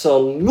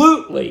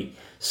absolutely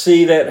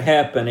see that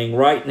happening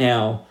right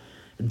now,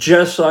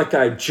 just like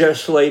I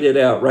just laid it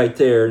out right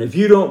there. And if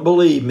you don't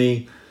believe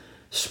me,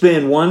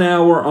 spend 1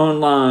 hour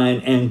online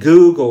and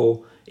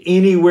Google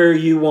anywhere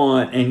you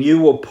want, and you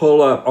will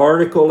pull up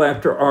article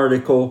after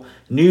article,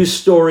 news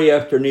story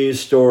after news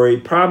story,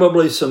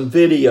 probably some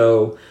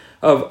video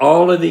of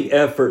all of the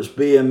efforts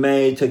being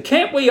made to,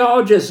 can't we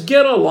all just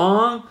get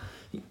along?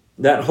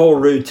 That whole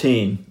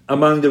routine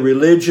among the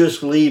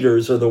religious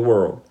leaders of the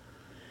world.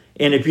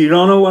 And if you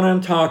don't know what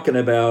I'm talking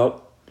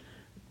about,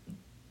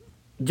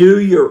 do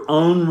your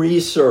own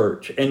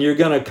research, and you're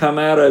going to come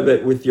out of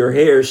it with your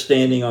hair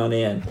standing on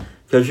end,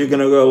 because you're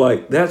going to go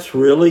like, that's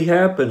really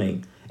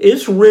happening.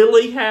 It's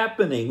really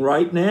happening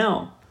right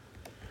now.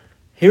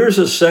 Here's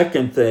a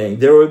second thing.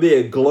 There will be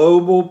a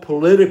global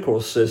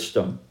political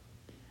system.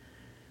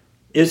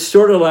 It's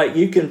sort of like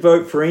you can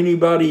vote for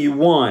anybody you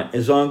want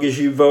as long as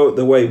you vote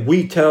the way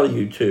we tell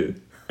you to.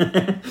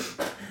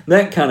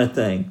 That kind of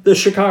thing. The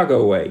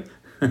Chicago way.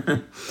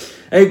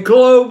 A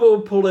global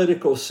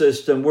political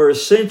system where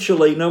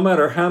essentially no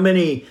matter how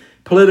many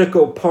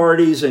political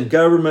parties and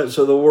governments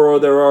of the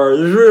world there are,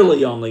 there's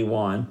really only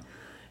one.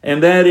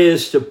 And that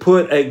is to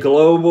put a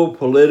global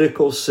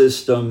political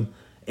system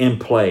in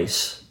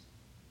place.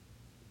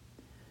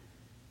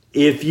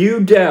 If you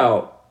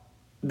doubt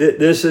that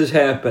this is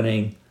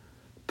happening,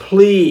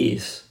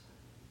 please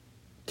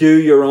do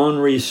your own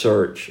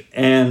research.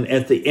 And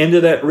at the end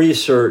of that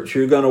research,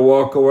 you're going to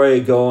walk away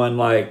going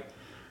like,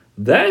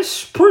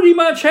 that's pretty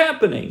much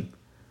happening.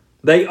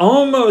 They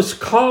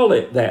almost call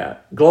it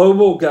that,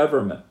 global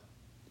government.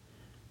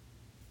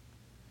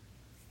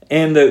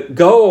 And the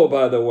goal,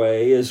 by the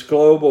way, is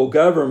global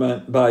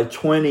government by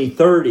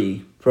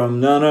 2030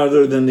 from none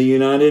other than the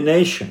United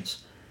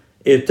Nations.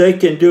 If they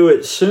can do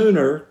it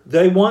sooner,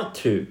 they want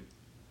to.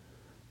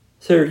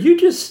 So are you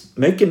just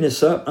making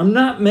this up? I'm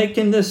not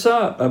making this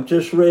up. I've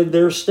just read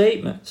their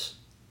statements.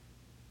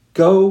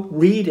 Go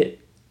read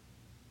it.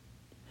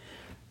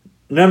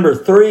 Number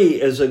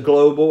 3 is a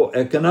global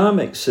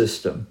economic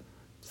system.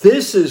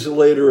 This is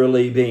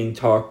literally being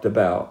talked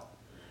about.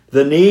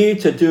 The need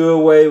to do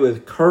away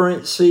with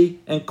currency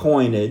and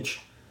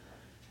coinage,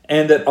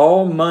 and that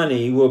all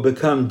money will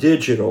become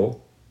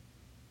digital.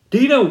 Do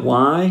you know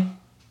why?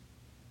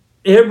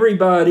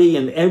 Everybody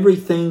and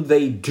everything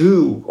they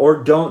do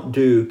or don't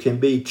do can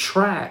be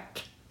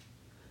tracked,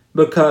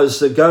 because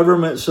the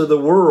governments of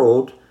the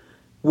world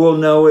will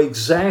know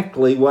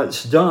exactly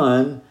what's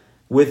done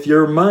with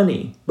your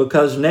money,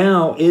 because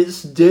now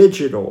it's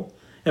digital.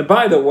 And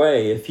by the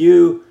way, if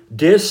you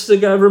diss the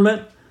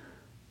government,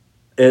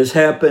 as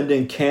happened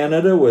in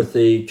Canada with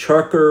the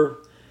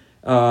trucker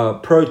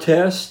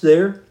protests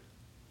there,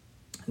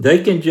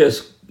 they can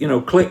just,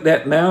 click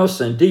that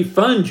mouse and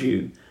defund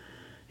you.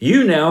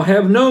 You now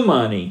have no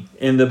money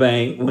in the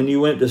bank when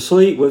you went to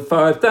sleep with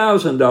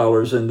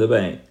 $5,000 in the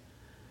bank.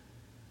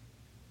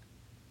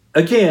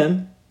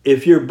 Again,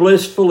 if you're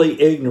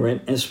blissfully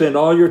ignorant and spend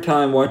all your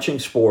time watching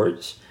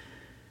sports,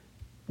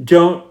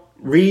 don't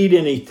read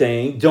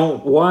anything,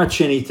 don't watch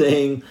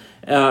anything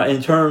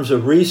in terms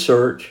of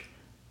research,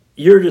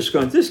 you're just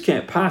going, this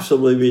can't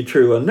possibly be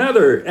true.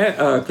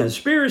 Another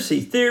conspiracy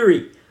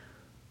theory.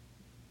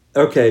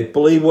 Okay,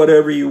 believe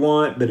whatever you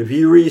want, but if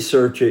you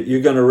research it,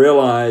 you're going to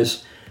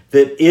realize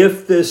that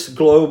if this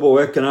global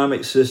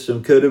economic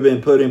system could have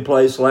been put in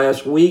place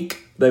last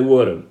week, they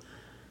would have.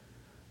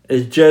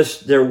 It's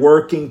just they're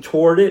working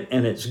toward it,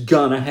 and it's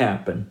going to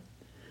happen.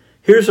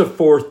 Here's a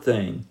 4th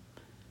thing.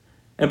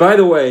 And by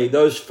the way,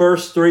 those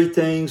first 3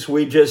 things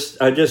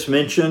I just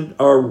mentioned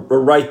are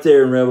right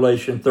there in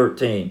Revelation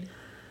 13.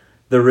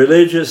 The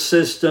religious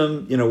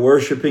system,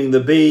 worshiping the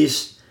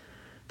beast,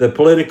 the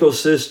political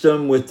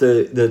system with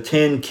the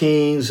 10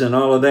 kings and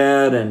all of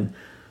that, and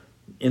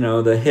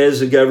the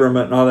heads of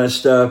government and all that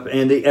stuff,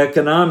 and the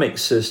economic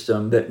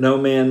system that no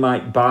man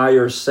might buy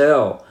or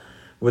sell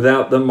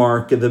without the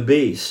mark of the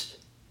beast.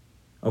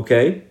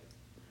 Okay?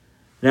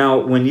 Now,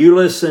 when you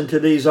listen to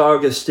these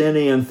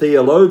Augustinian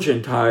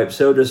theologian types,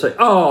 they'll just say,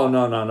 oh,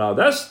 no,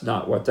 that's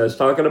not what that's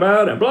talking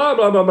about, and blah,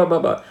 blah, blah, blah, blah,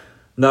 blah.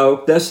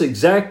 No, that's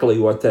exactly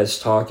what that's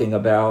talking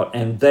about,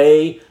 and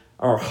they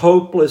are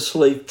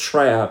hopelessly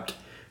trapped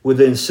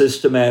within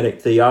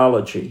systematic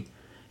theology.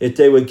 If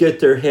they would get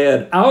their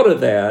head out of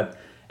that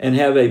and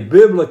have a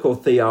biblical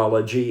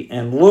theology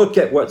and look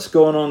at what's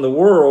going on in the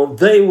world,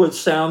 they would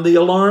sound the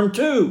alarm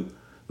too,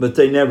 but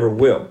they never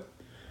will.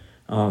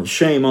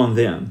 Shame on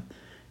them.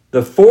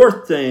 The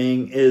 4th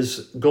thing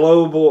is a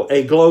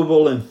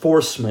global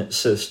enforcement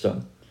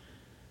system.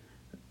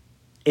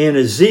 In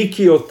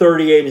Ezekiel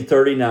 38 and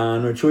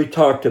 39, which we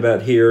talked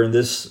about here in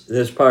this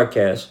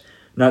podcast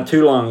not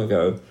too long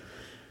ago,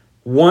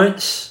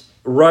 once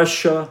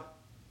Russia,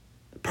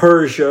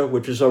 Persia,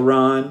 which is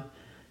Iran,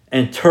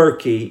 and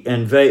Turkey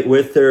invade,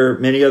 with their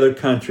many other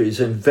countries,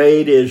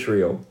 invade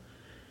Israel,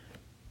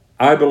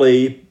 I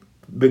believe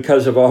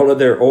because of all of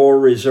their oil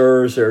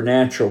reserves, their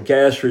natural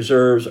gas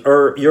reserves,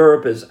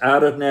 Europe is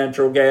out of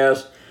natural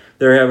gas.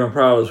 They're having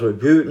problems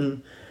with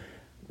Putin.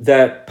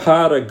 That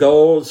pot of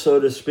gold, so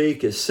to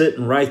speak, is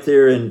sitting right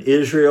there in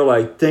Israel.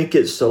 I think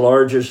it's the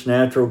largest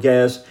natural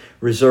gas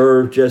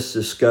reserve just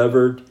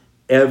discovered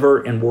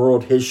ever in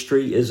world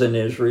history is in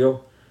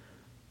Israel.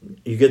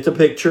 You get the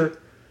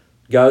picture?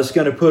 God's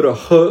going to put a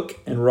hook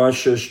in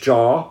Russia's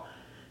jaw,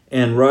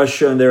 and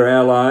Russia and their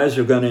allies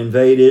are going to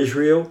invade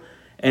Israel,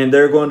 and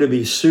they're going to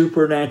be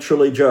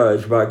supernaturally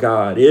judged by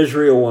God.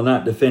 Israel will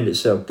not defend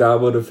itself.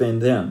 God will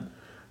defend them.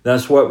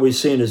 That's what we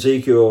see in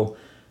Ezekiel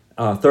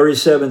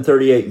 37,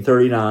 38, and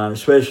 39,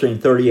 especially in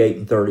 38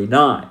 and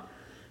 39.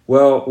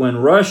 Well, when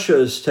Russia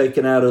is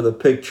taken out of the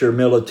picture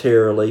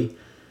militarily,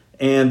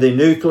 and the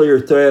nuclear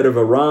threat of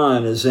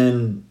Iran is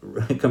in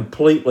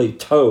completely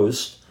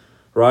toast,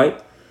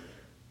 right?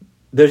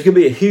 There's going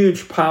to be a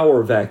huge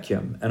power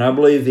vacuum. And I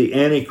believe the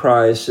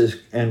Antichrist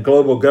and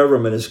global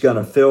government is going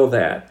to fill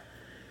that.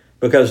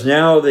 Because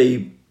now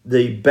the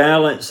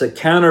balance, the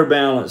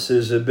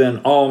counterbalances have been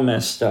all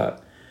messed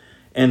up.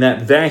 And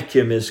that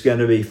vacuum is going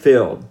to be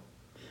filled.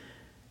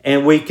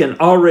 And we can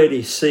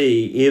already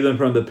see, even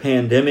from the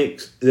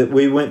pandemics that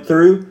we went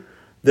through,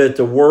 that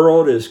the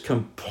world is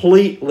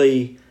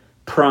completely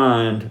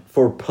primed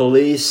for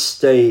police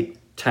state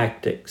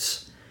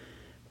tactics.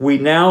 We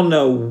now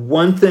know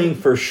one thing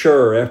for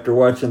sure after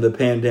watching the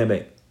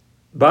pandemic.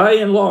 By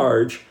and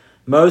large,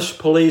 most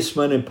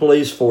policemen and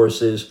police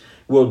forces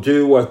will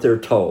do what they're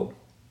told.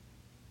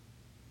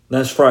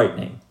 That's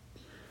frightening.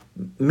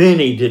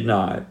 Many did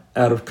not,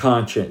 out of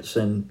conscience,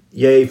 and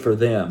yay for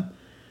them.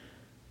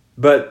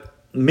 But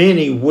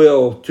many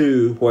will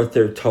do what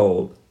they're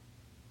told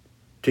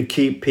to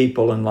keep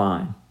people in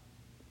line.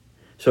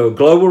 So a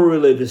global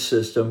religious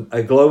system,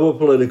 a global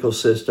political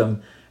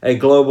system, a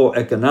global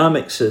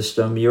economic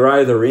system, you're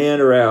either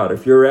in or out.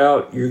 If you're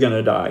out, you're going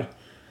to die,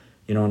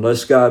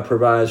 unless God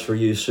provides for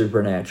you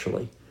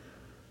supernaturally.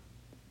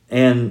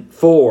 And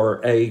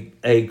 4,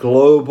 a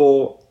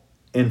global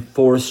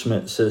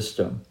enforcement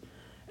system.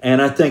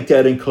 And I think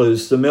that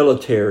includes the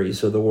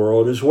militaries of the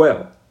world as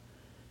well.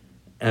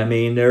 I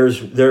mean,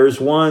 there's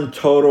one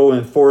total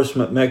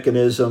enforcement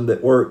mechanism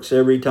that works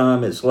every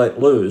time it's let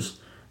loose,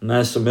 and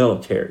that's the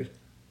military.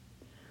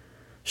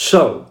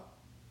 So,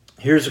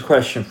 here's a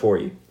question for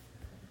you.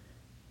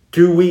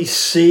 Do we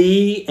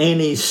see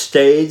any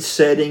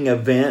stage-setting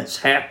events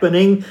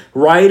happening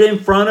right in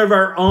front of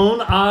our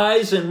own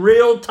eyes in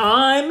real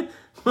time?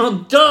 Well,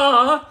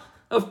 duh!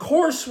 Of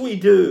course we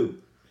do.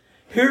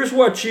 Here's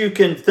what you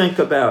can think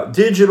about.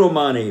 Digital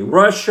money.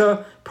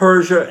 Russia,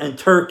 Persia, and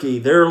Turkey,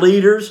 their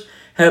leaders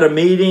had a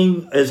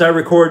meeting, as I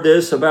record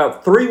this,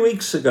 about 3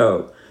 weeks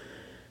ago.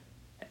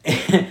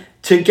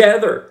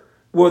 Together.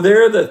 Well,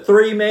 they're the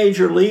three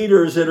major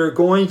leaders that are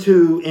going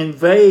to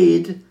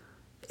invade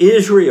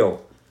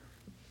Israel.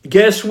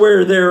 Guess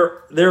where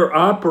they're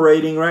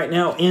operating right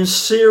now? In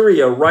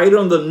Syria, right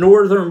on the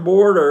northern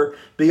border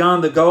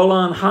beyond the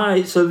Golan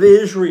Heights of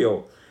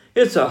Israel.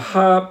 It's a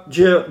hop,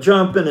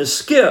 jump, and a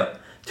skip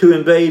to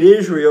invade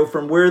Israel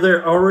from where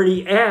they're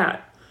already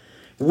at.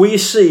 We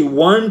see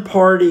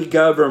one-party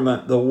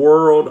government the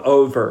world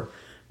over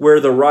where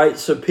the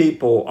rights of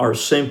people are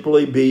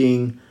simply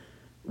being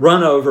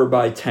run over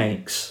by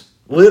tanks,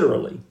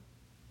 literally,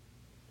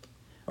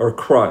 or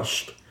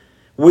crushed.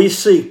 We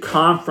see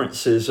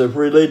conferences of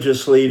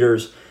religious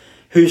leaders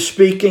who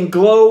speak in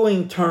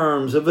glowing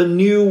terms of a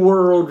new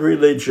world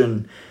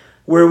religion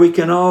where we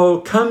can all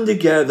come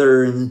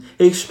together and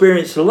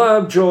experience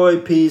love, joy,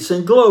 peace,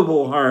 and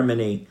global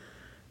harmony.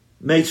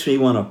 Makes me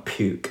want to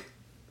puke.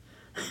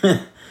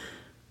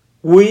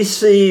 We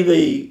see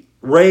the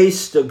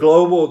race to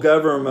global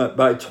government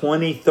by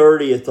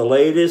 2030 at the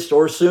latest,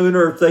 or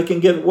sooner if they can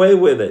get away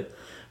with it.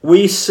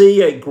 We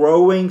see a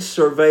growing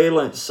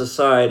surveillance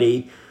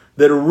society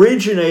that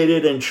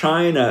originated in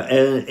China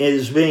and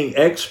is being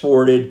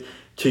exported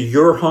to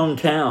your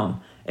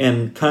hometown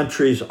and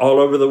countries all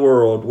over the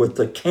world with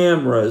the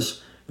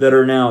cameras that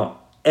are now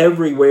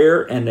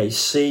everywhere and they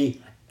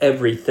see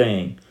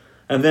everything.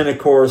 And then, of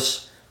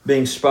course,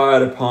 being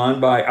spied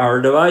upon by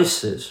our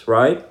devices,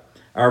 right?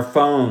 Our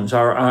phones,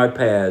 our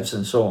iPads,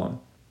 and so on.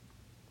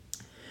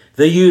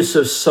 The use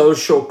of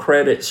social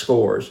credit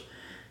scores.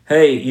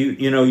 Hey,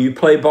 you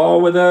play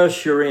ball with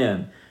us, you're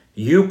in.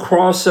 You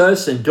cross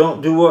us and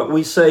don't do what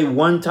we say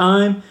one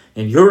time,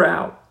 and you're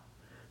out.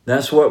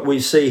 That's what we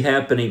see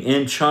happening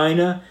in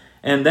China,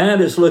 and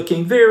that is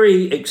looking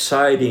very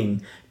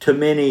exciting to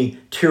many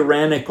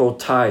tyrannical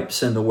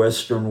types in the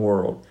Western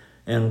world,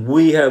 and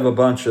we have a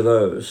bunch of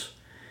those.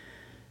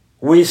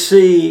 We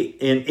see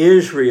in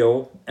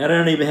Israel, and I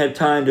don't even have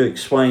time to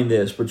explain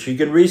this, but you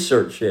can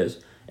research this,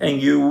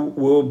 and you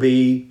will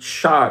be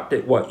shocked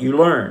at what you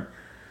learn.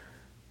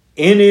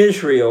 In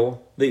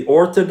Israel, the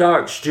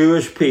Orthodox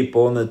Jewish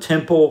people and the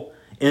Temple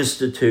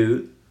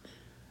Institute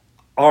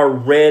are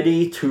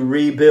ready to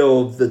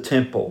rebuild the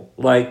temple.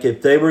 Like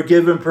if they were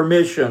given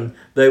permission,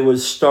 they would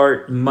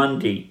start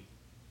Monday.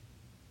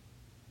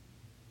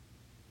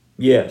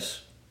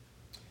 Yes.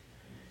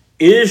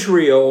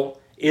 Israel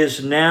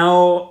is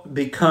now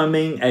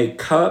becoming a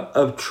cup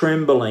of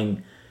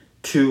trembling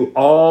to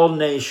all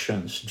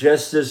nations,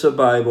 just as the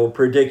Bible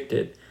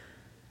predicted.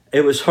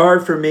 It was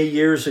hard for me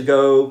years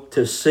ago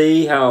to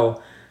see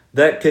how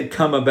that could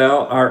come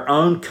about. Our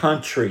own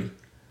country,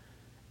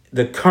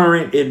 the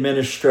current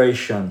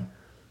administration,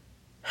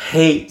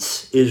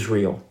 hates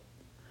Israel,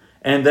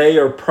 and they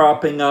are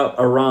propping up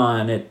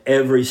Iran at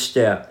every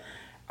step.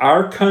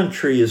 Our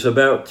country is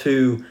about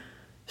to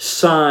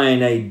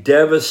sign a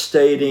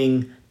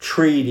devastating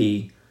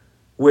treaty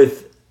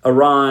with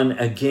Iran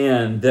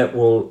again that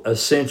will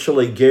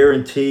essentially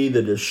guarantee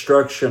the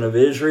destruction of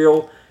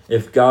Israel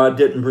if God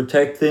didn't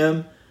protect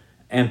them,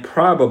 and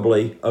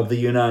probably of the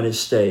United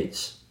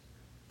States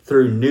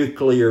through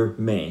nuclear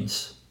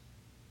means.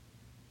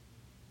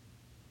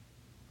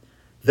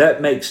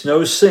 That makes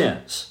no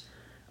sense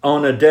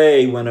on a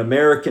day when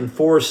American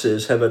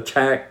forces have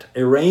attacked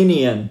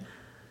Iranian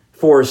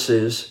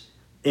forces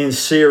in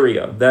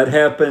Syria. That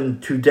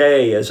happened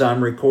today as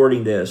I'm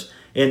recording this.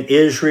 And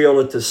Israel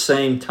at the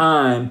same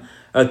time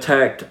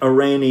attacked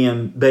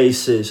Iranian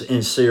bases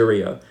in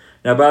Syria.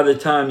 Now, by the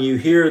time you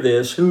hear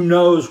this, who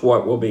knows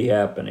what will be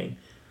happening?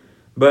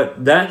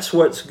 But that's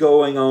what's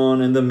going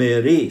on in the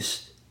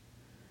Mideast.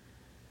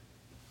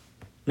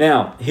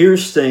 Now,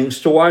 here's things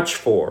to watch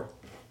for.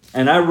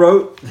 And I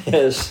wrote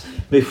this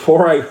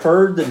before I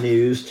heard the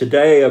news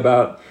today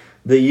about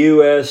the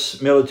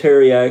U.S.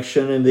 military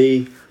action and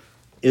the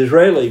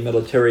Israeli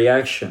military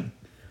action.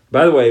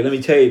 By the way, let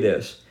me tell you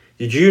this.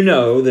 Did you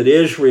know that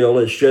Israel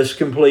has just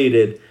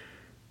completed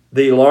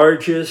the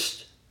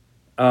largest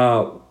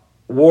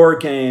war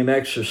game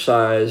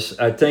exercise,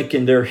 I think,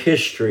 in their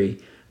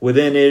history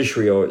within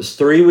Israel? It's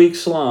 3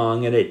 weeks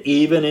long, and it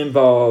even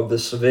involved the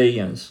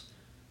civilians.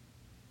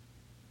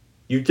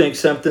 You think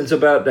something's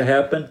about to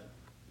happen?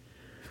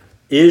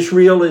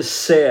 Israel has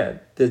said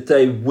that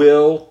they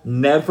will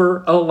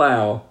never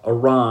allow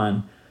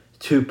Iran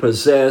to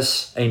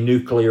possess a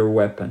nuclear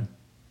weapon,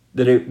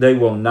 that they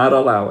will not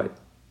allow it.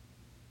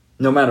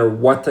 no matter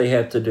what they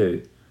have to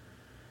do.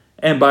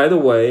 And by the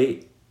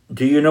way,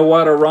 do you know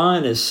what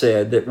Iran has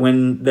said? That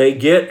when they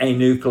get a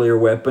nuclear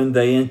weapon,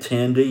 they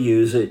intend to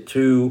use it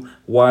to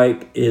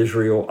wipe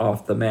Israel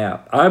off the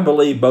map. I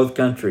believe both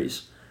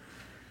countries.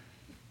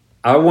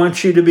 I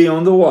want you to be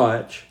on the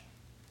watch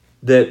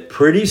that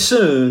pretty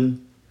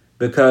soon,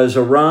 because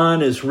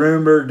Iran is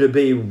rumored to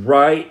be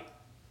right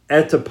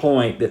at the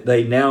point that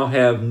they now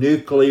have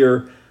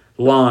nuclear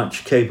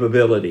launch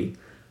capability,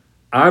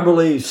 I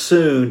believe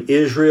soon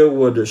Israel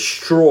will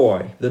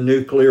destroy the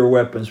nuclear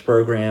weapons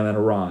program in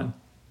Iran,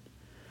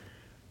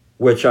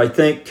 which I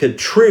think could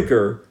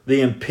trigger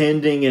the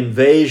impending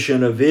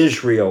invasion of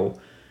Israel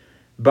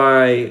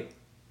by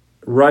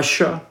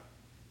Russia,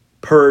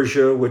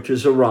 Persia, which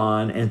is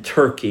Iran, and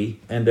Turkey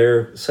and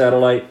their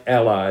satellite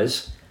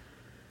allies.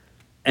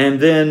 And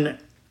then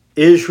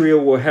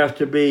Israel will have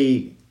to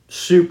be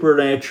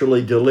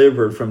supernaturally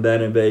delivered from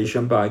that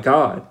invasion by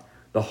God.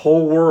 The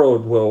whole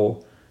world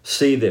will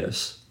see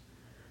this.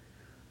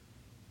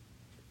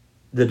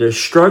 The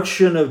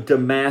destruction of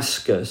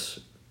Damascus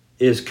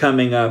is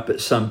coming up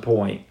at some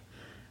point.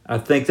 I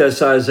think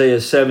that's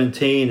Isaiah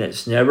 17.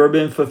 It's never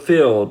been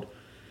fulfilled,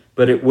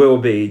 but it will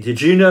be.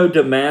 Did you know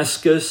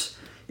Damascus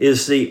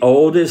is the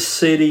oldest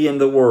city in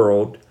the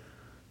world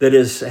that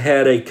has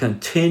had a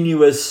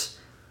continuous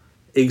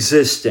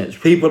existence?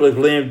 People have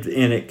lived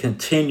in it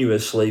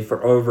continuously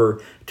for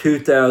over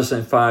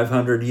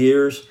 2,500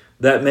 years.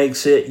 That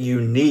makes it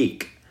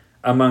unique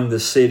among the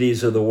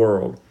cities of the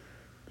world.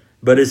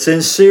 But it's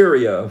in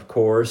Syria, of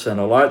course, and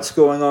a lot's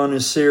going on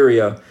in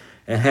Syria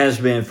and has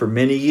been for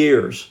many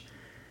years.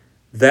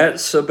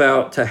 That's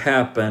about to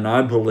happen,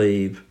 I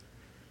believe,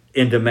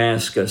 in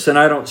Damascus. And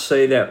I don't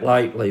say that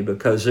lightly,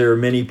 because there are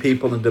many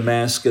people in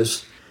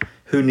Damascus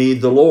who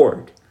need the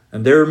Lord.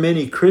 And there are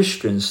many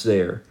Christians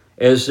there,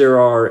 as there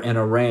are in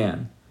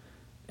Iran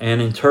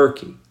and in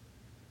Turkey.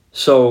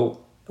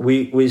 So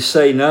we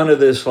say none of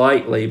this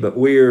lightly, but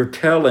we are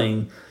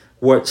telling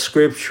what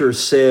Scripture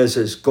says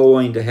is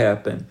going to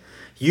happen.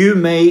 You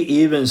may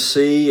even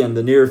see in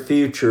the near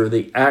future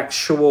the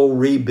actual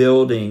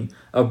rebuilding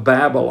of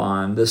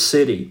Babylon, the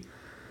city.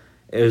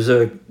 There's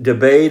a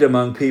debate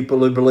among people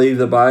who believe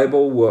the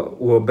Bible.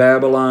 Will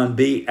Babylon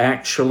be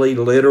actually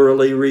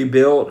literally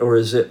rebuilt, or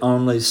is it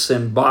only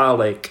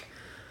symbolic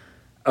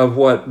of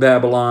what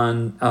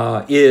Babylon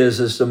is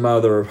as the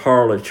mother of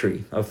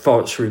harlotry, of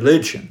false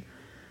religion?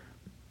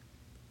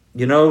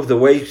 You know, the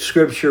way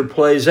Scripture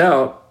plays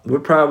out,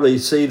 we'll probably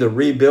see the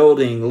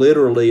rebuilding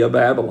literally of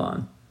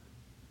Babylon.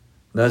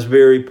 That's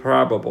very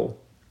probable.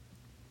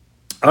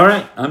 All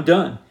right, I'm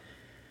done.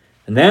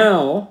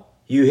 Now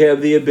you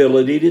have the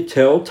ability to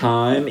tell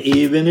time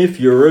even if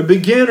you're a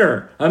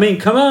beginner. I mean,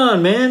 come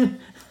on, man.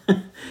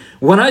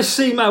 When I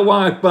see my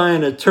wife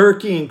buying a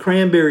turkey and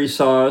cranberry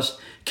sauce,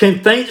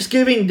 can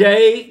Thanksgiving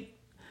Day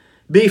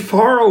be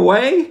far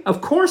away? Of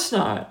course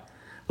not.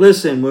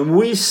 Listen, when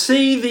we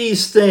see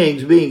these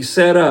things being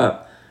set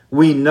up,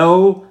 we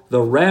know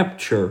the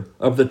rapture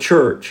of the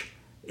church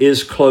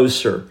is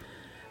closer.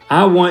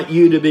 I want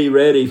you to be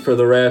ready for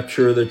the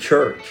rapture of the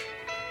church.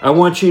 I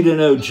want you to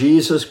know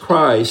Jesus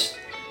Christ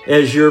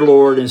as your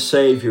Lord and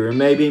Savior. And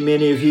maybe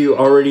many of you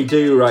already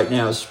do right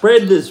now.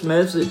 Spread this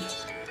message.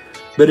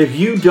 But if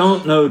you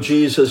don't know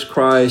Jesus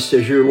Christ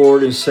as your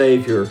Lord and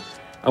Savior,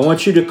 I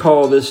want you to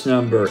call this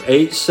number,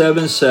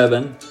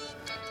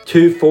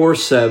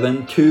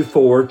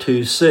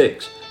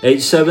 877-247-2426.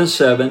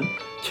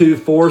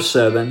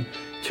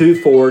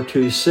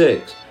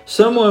 877-247-2426.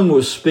 Someone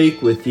will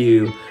speak with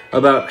you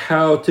about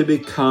how to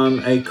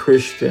become a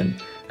Christian.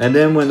 And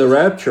then when the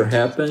rapture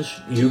happens,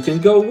 you can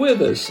go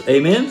with us.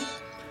 Amen?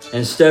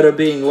 Instead of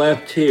being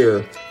left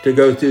here to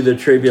go through the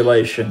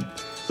tribulation.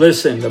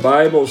 Listen, the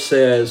Bible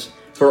says,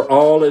 for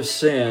all have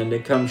sinned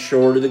and come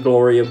short of the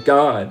glory of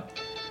God.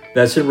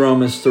 That's in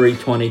Romans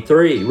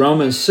 3:23.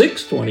 Romans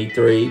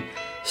 6:23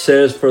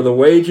 says, for the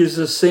wages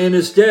of sin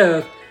is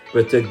death,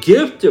 but the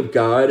gift of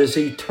God is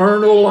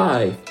eternal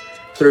life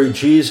through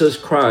Jesus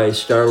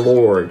Christ our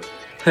Lord.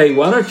 Hey,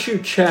 why don't you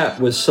chat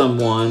with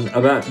someone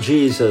about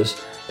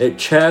Jesus at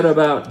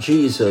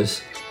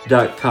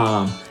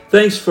chataboutjesus.com.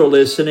 Thanks for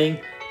listening.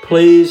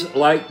 Please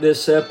like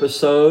this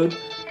episode,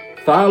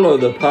 follow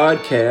the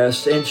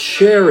podcast, and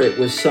share it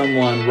with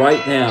someone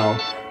right now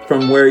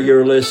from where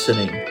you're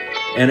listening.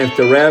 And if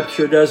the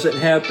rapture doesn't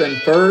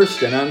happen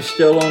first and I'm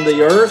still on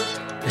the earth,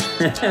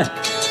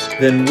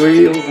 then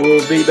we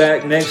will be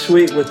back next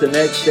week with the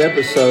next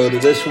episode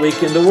of This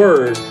Week in the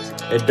Word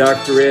at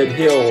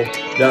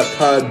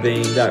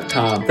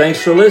dredhill.podbean.com.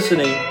 Thanks for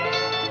listening.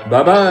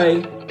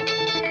 Bye-bye.